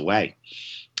passed away.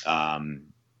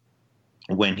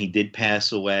 When he did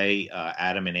pass away,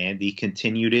 Adam and Andy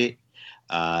continued it,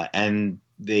 and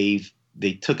they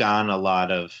took on a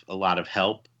lot of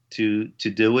help to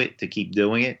do it, to keep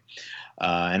doing it.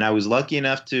 And I was lucky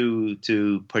enough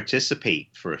to participate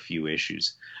for a few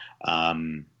issues.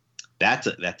 That's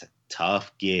a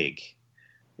tough gig.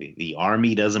 The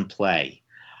Army doesn't play.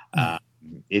 The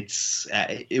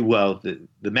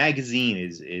magazine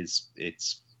is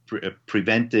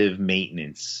preventive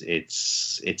maintenance.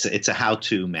 It's a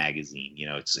how-to magazine.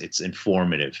 It's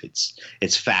informative.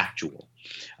 It's factual,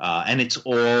 and it's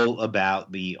all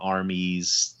about the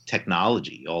Army's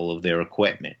technology, all of their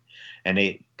equipment, and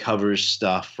it covers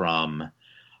stuff from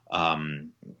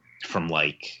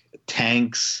like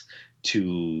tanks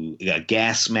to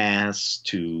gas masks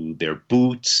to their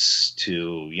boots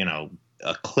to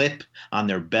a clip on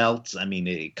their belts. I mean,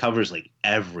 it covers like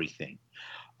everything.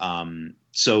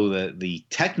 So the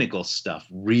technical stuff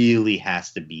really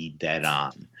has to be dead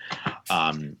on.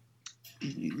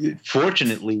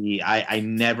 Fortunately, I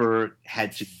never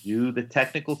had to do the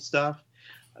technical stuff.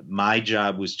 My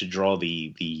job was to draw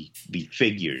the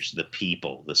figures, the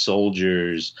people, the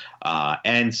soldiers,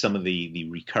 and some of the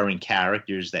recurring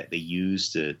characters that they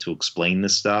use to explain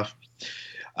this stuff.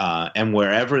 And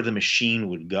wherever the machine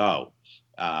would go,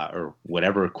 or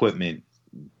whatever equipment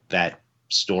that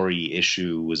story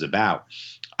issue was about,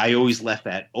 I always left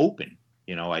that open.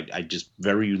 I just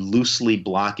very loosely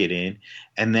block it in,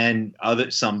 and then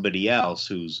somebody else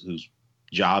whose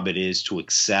job it is to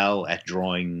excel at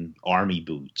drawing Army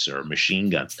boots or machine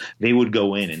guns, they would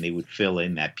go in and they would fill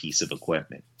in that piece of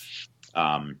equipment.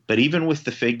 But even with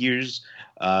the figures,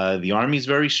 the Army's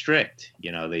very strict.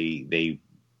 They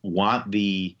want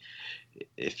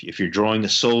if you're drawing a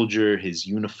soldier, his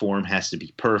uniform has to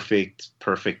be perfect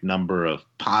number of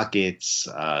pockets,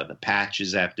 the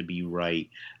patches have to be right,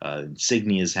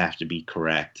 insignias have to be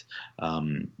correct.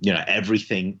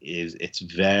 Everything it's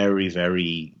very,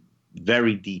 very,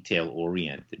 very detail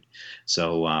oriented.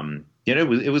 So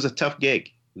it was a tough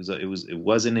gig. It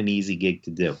wasn't an easy gig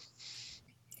to do.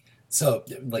 So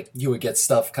like you would get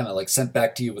stuff kind of like sent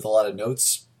back to you with a lot of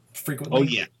notes frequently? Oh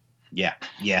yeah.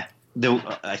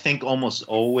 I think almost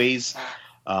always,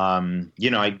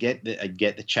 I'd get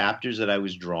the chapters that I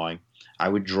was drawing. I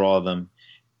would draw them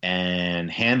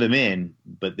and hand them in,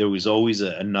 but there was always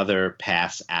another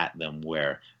pass at them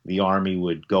where the Army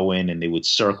would go in and they would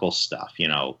circle stuff.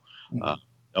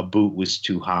 A boot was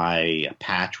too high, a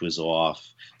patch was off,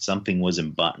 something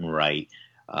wasn't buttoned right,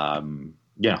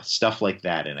 stuff like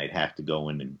that, and I'd have to go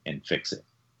in and fix it.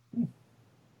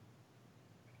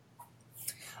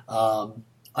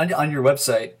 On your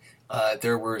website,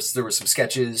 there were some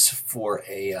sketches for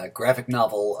a graphic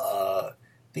novel. I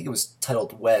think it was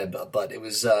titled Web, but it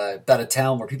was about a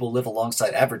town where people live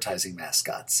alongside advertising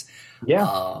mascots.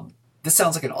 Yeah. This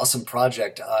sounds like an awesome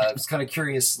project. I was kind of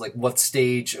curious, like what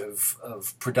stage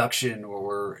of production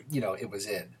or it was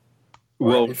in,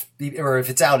 or if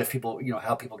it's out, if people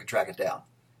how people can track it down.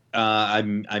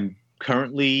 I'm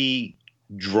currently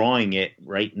drawing it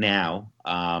right now.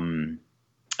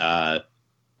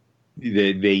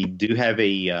 They do have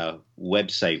a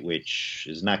website which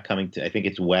is not coming to. I think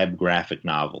it's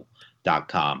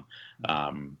webgraphicnovel.com.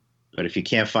 But if you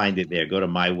can't find it there, go to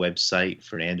my website,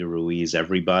 Fernando Ruiz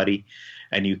Everybody,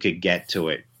 and you could get to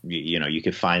it. You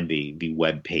could find the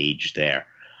web page there.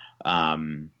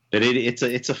 But it's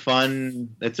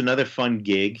another fun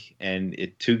gig,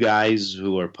 and two guys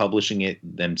who are publishing it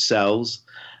themselves.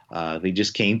 They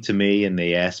just came to me and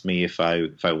they asked me if I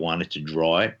wanted to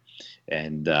draw it,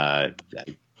 and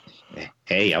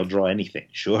hey, I'll draw anything,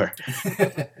 sure.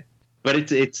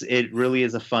 But it really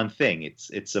is a fun thing.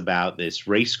 It's about this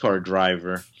race car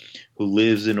driver who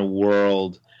lives in a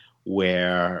world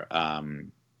where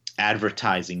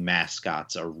advertising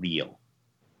mascots are real.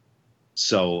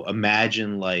 So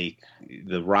imagine like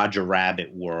the Roger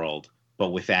Rabbit world,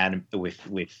 but with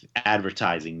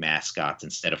advertising mascots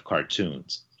instead of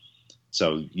cartoons.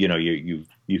 So you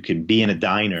can be in a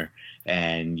diner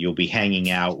and you'll be hanging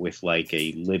out with like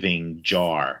a living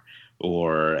jar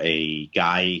or a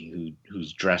guy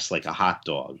who's dressed like a hot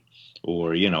dog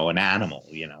or, an animal,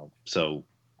 So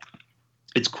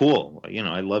it's cool.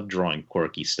 I love drawing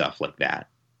quirky stuff like that.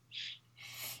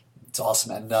 It's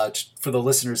awesome. And for the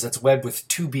listeners, that's Web with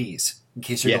 2 B's, in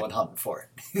case you're going hunting for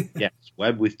it. Yes,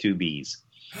 Web with 2 B's.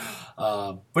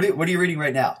 What are you reading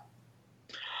right now?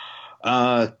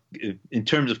 In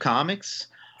terms of comics?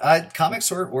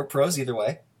 Comics or prose, either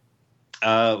way.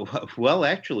 Well,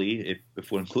 actually,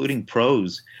 if we're including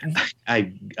prose,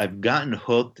 I've gotten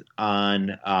hooked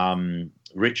on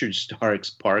Richard Stark's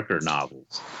Parker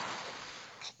novels.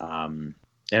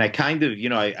 And I kind of,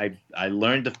 I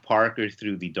learned of Parker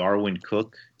through the Darwin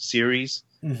Cook series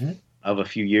of a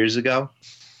few years ago.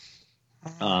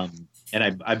 And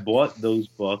I bought those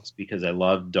books because I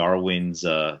love Darwin's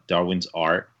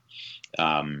art.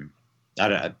 I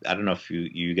don't know if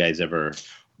you guys ever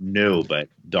knew, but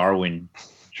Darwin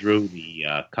drew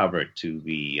the cover to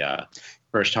the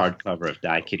first hardcover of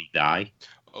Die Kitty Die.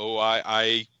 Oh,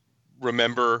 I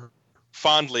remember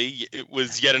fondly. It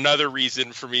was yet another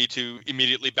reason for me to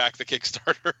immediately back the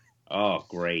Kickstarter. Oh,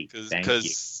 great! Thank you.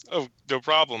 Oh, no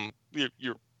problem.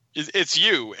 It's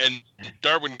you and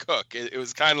Darwin Cook. It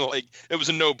was kind of like it was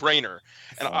a no-brainer.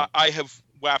 And I have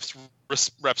waxed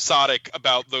rhapsodic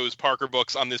about those Parker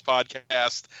books on this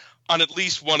podcast on at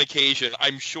least one occasion.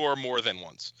 I'm sure more than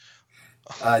once.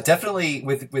 Definitely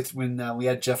with when we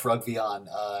had Jeff Rugby on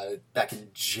back in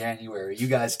January, you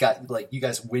guys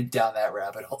went down that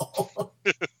rabbit hole.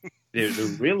 They're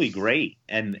really great,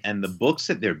 and the books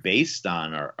that they're based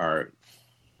on are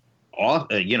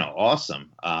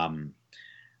awesome.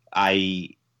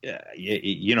 I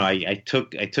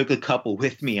took a couple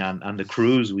with me on the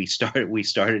cruise we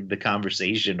started the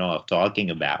conversation off talking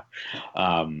about,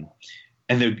 and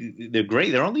they're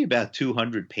great. They're only about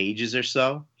 200 pages or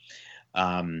so.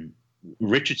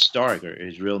 Richard Stark, or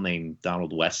his real name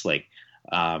Donald Westlake,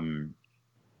 boy,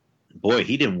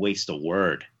 he didn't waste a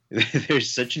word. There's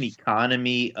such an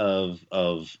economy of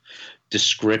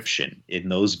description in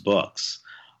those books.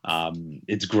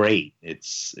 It's great.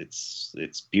 It's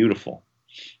beautiful.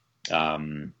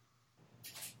 So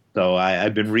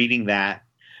I've been reading that.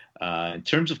 In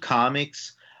terms of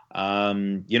comics,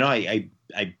 I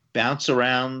bounce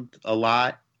around a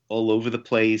lot, all over the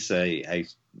place.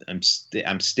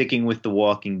 I'm sticking with The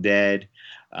Walking Dead.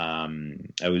 I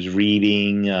was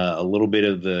reading a little bit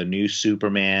of the new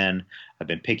Superman. I've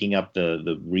been picking up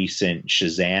the recent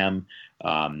Shazam.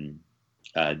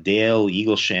 Dale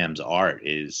Eaglesham's art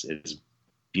is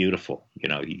beautiful.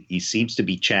 He seems to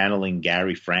be channeling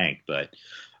Gary Frank, but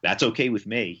that's okay with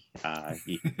me. I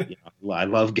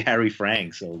love Gary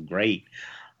Frank, so great.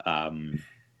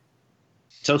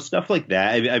 So stuff like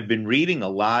that. I've been reading a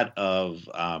lot of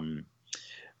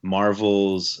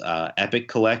Marvel's Epic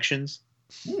collections,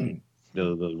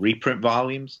 the reprint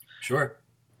volumes. Sure.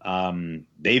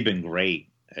 They've been great.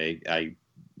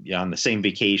 On the same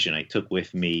vacation, I took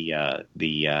with me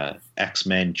the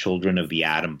X-Men Children of the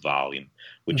Atom volume,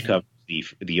 which covers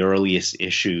the earliest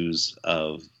issues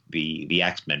of the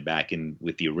X-Men back in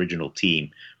with the original team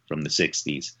from the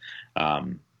 60s.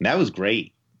 That was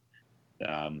great.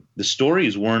 The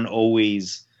stories weren't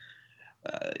always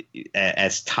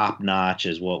as top-notch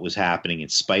as what was happening in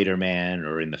Spider-Man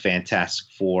or in the Fantastic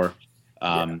Four.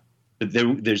 But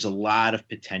there's a lot of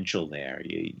potential there.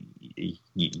 You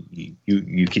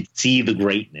could see the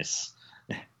greatness.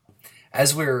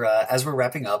 As we're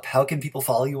wrapping up, how can people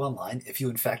follow you online if you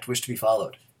in fact wish to be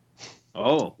followed?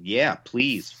 Oh yeah,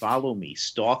 please follow me,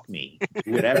 stalk me,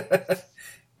 do whatever.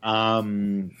 Let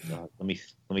me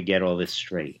get all this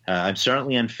straight. I'm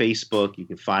certainly on Facebook. You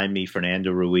can find me,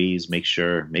 Fernando Ruiz. Make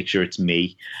sure it's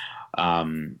me.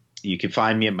 You can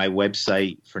find me at my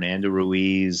website,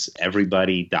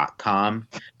 FernandoRuizEverybody.com.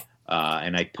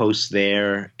 And I post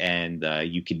there, and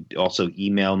you can also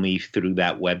email me through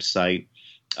that website.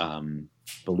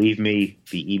 Believe me,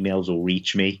 the emails will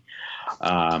reach me.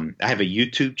 I have a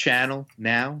YouTube channel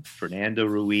now, Fernando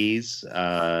Ruiz.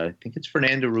 I think it's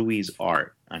Fernando Ruiz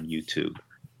Art on YouTube.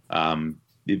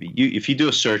 If you do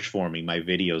a search for me, my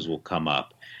videos will come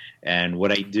up. And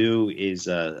what I do is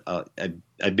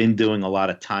I've been doing a lot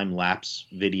of time-lapse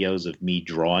videos of me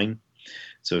drawing.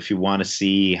 So if you want to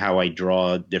see how I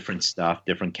draw different stuff,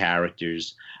 different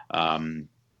characters,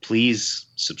 please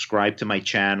subscribe to my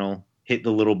channel. Hit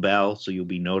the little bell so you'll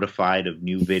be notified of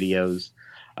new videos.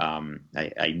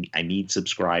 I need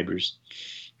subscribers.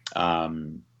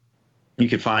 You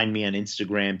can find me on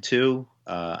Instagram too,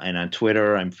 and on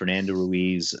Twitter. I'm Fernando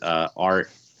Ruiz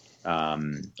Art.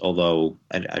 Although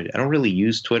I don't really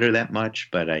use Twitter that much,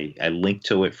 but I link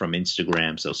to it from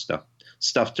Instagram, so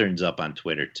stuff turns up on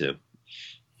Twitter too.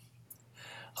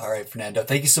 All right, Fernando,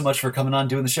 thank you so much for coming on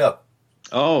doing the show.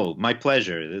 Oh, my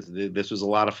pleasure. This was a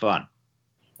lot of fun.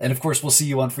 And of course, we'll see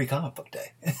you on Free Comic Book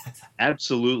Day.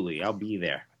 Absolutely. I'll be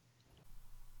there.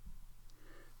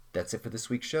 That's it for this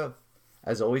week's show.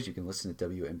 As always, you can listen to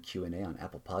WMQ&A on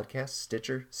Apple Podcasts,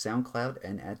 Stitcher, SoundCloud,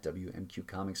 and at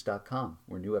WMQcomics.com,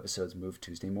 where new episodes move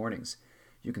Tuesday mornings.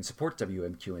 You can support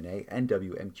WMQ&A and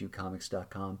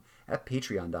WMQcomics.com at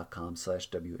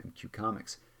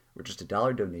patreon.com/WMQcomics, where just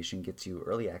 $1 donation gets you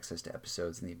early access to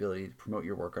episodes and the ability to promote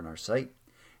your work on our site,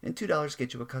 and $2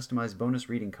 gets you a customized bonus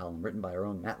reading column written by our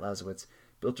own Matt Lazowitz,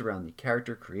 built around the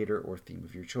character, creator, or theme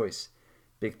of your choice.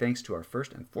 Big thanks to our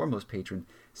first and foremost patron,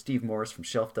 Steve Morris from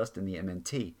Shelf Dust and the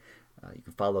MNT. You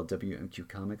can follow WMQ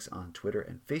Comics on Twitter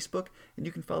and Facebook, and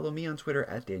you can follow me on Twitter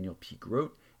at Daniel P.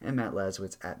 Grote and Matt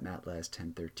Lazowitz at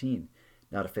MattLaz1013.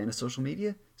 Not a fan of social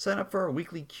media? Sign up for our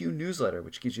weekly Q newsletter,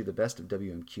 which gives you the best of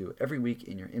WMQ every week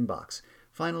in your inbox.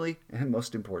 Finally, and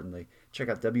most importantly, check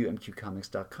out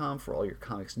WMQcomics.com for all your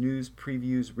comics news,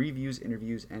 previews, reviews,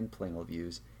 interviews, and panel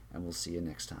views, and we'll see you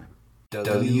next time.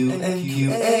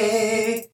 WMQA.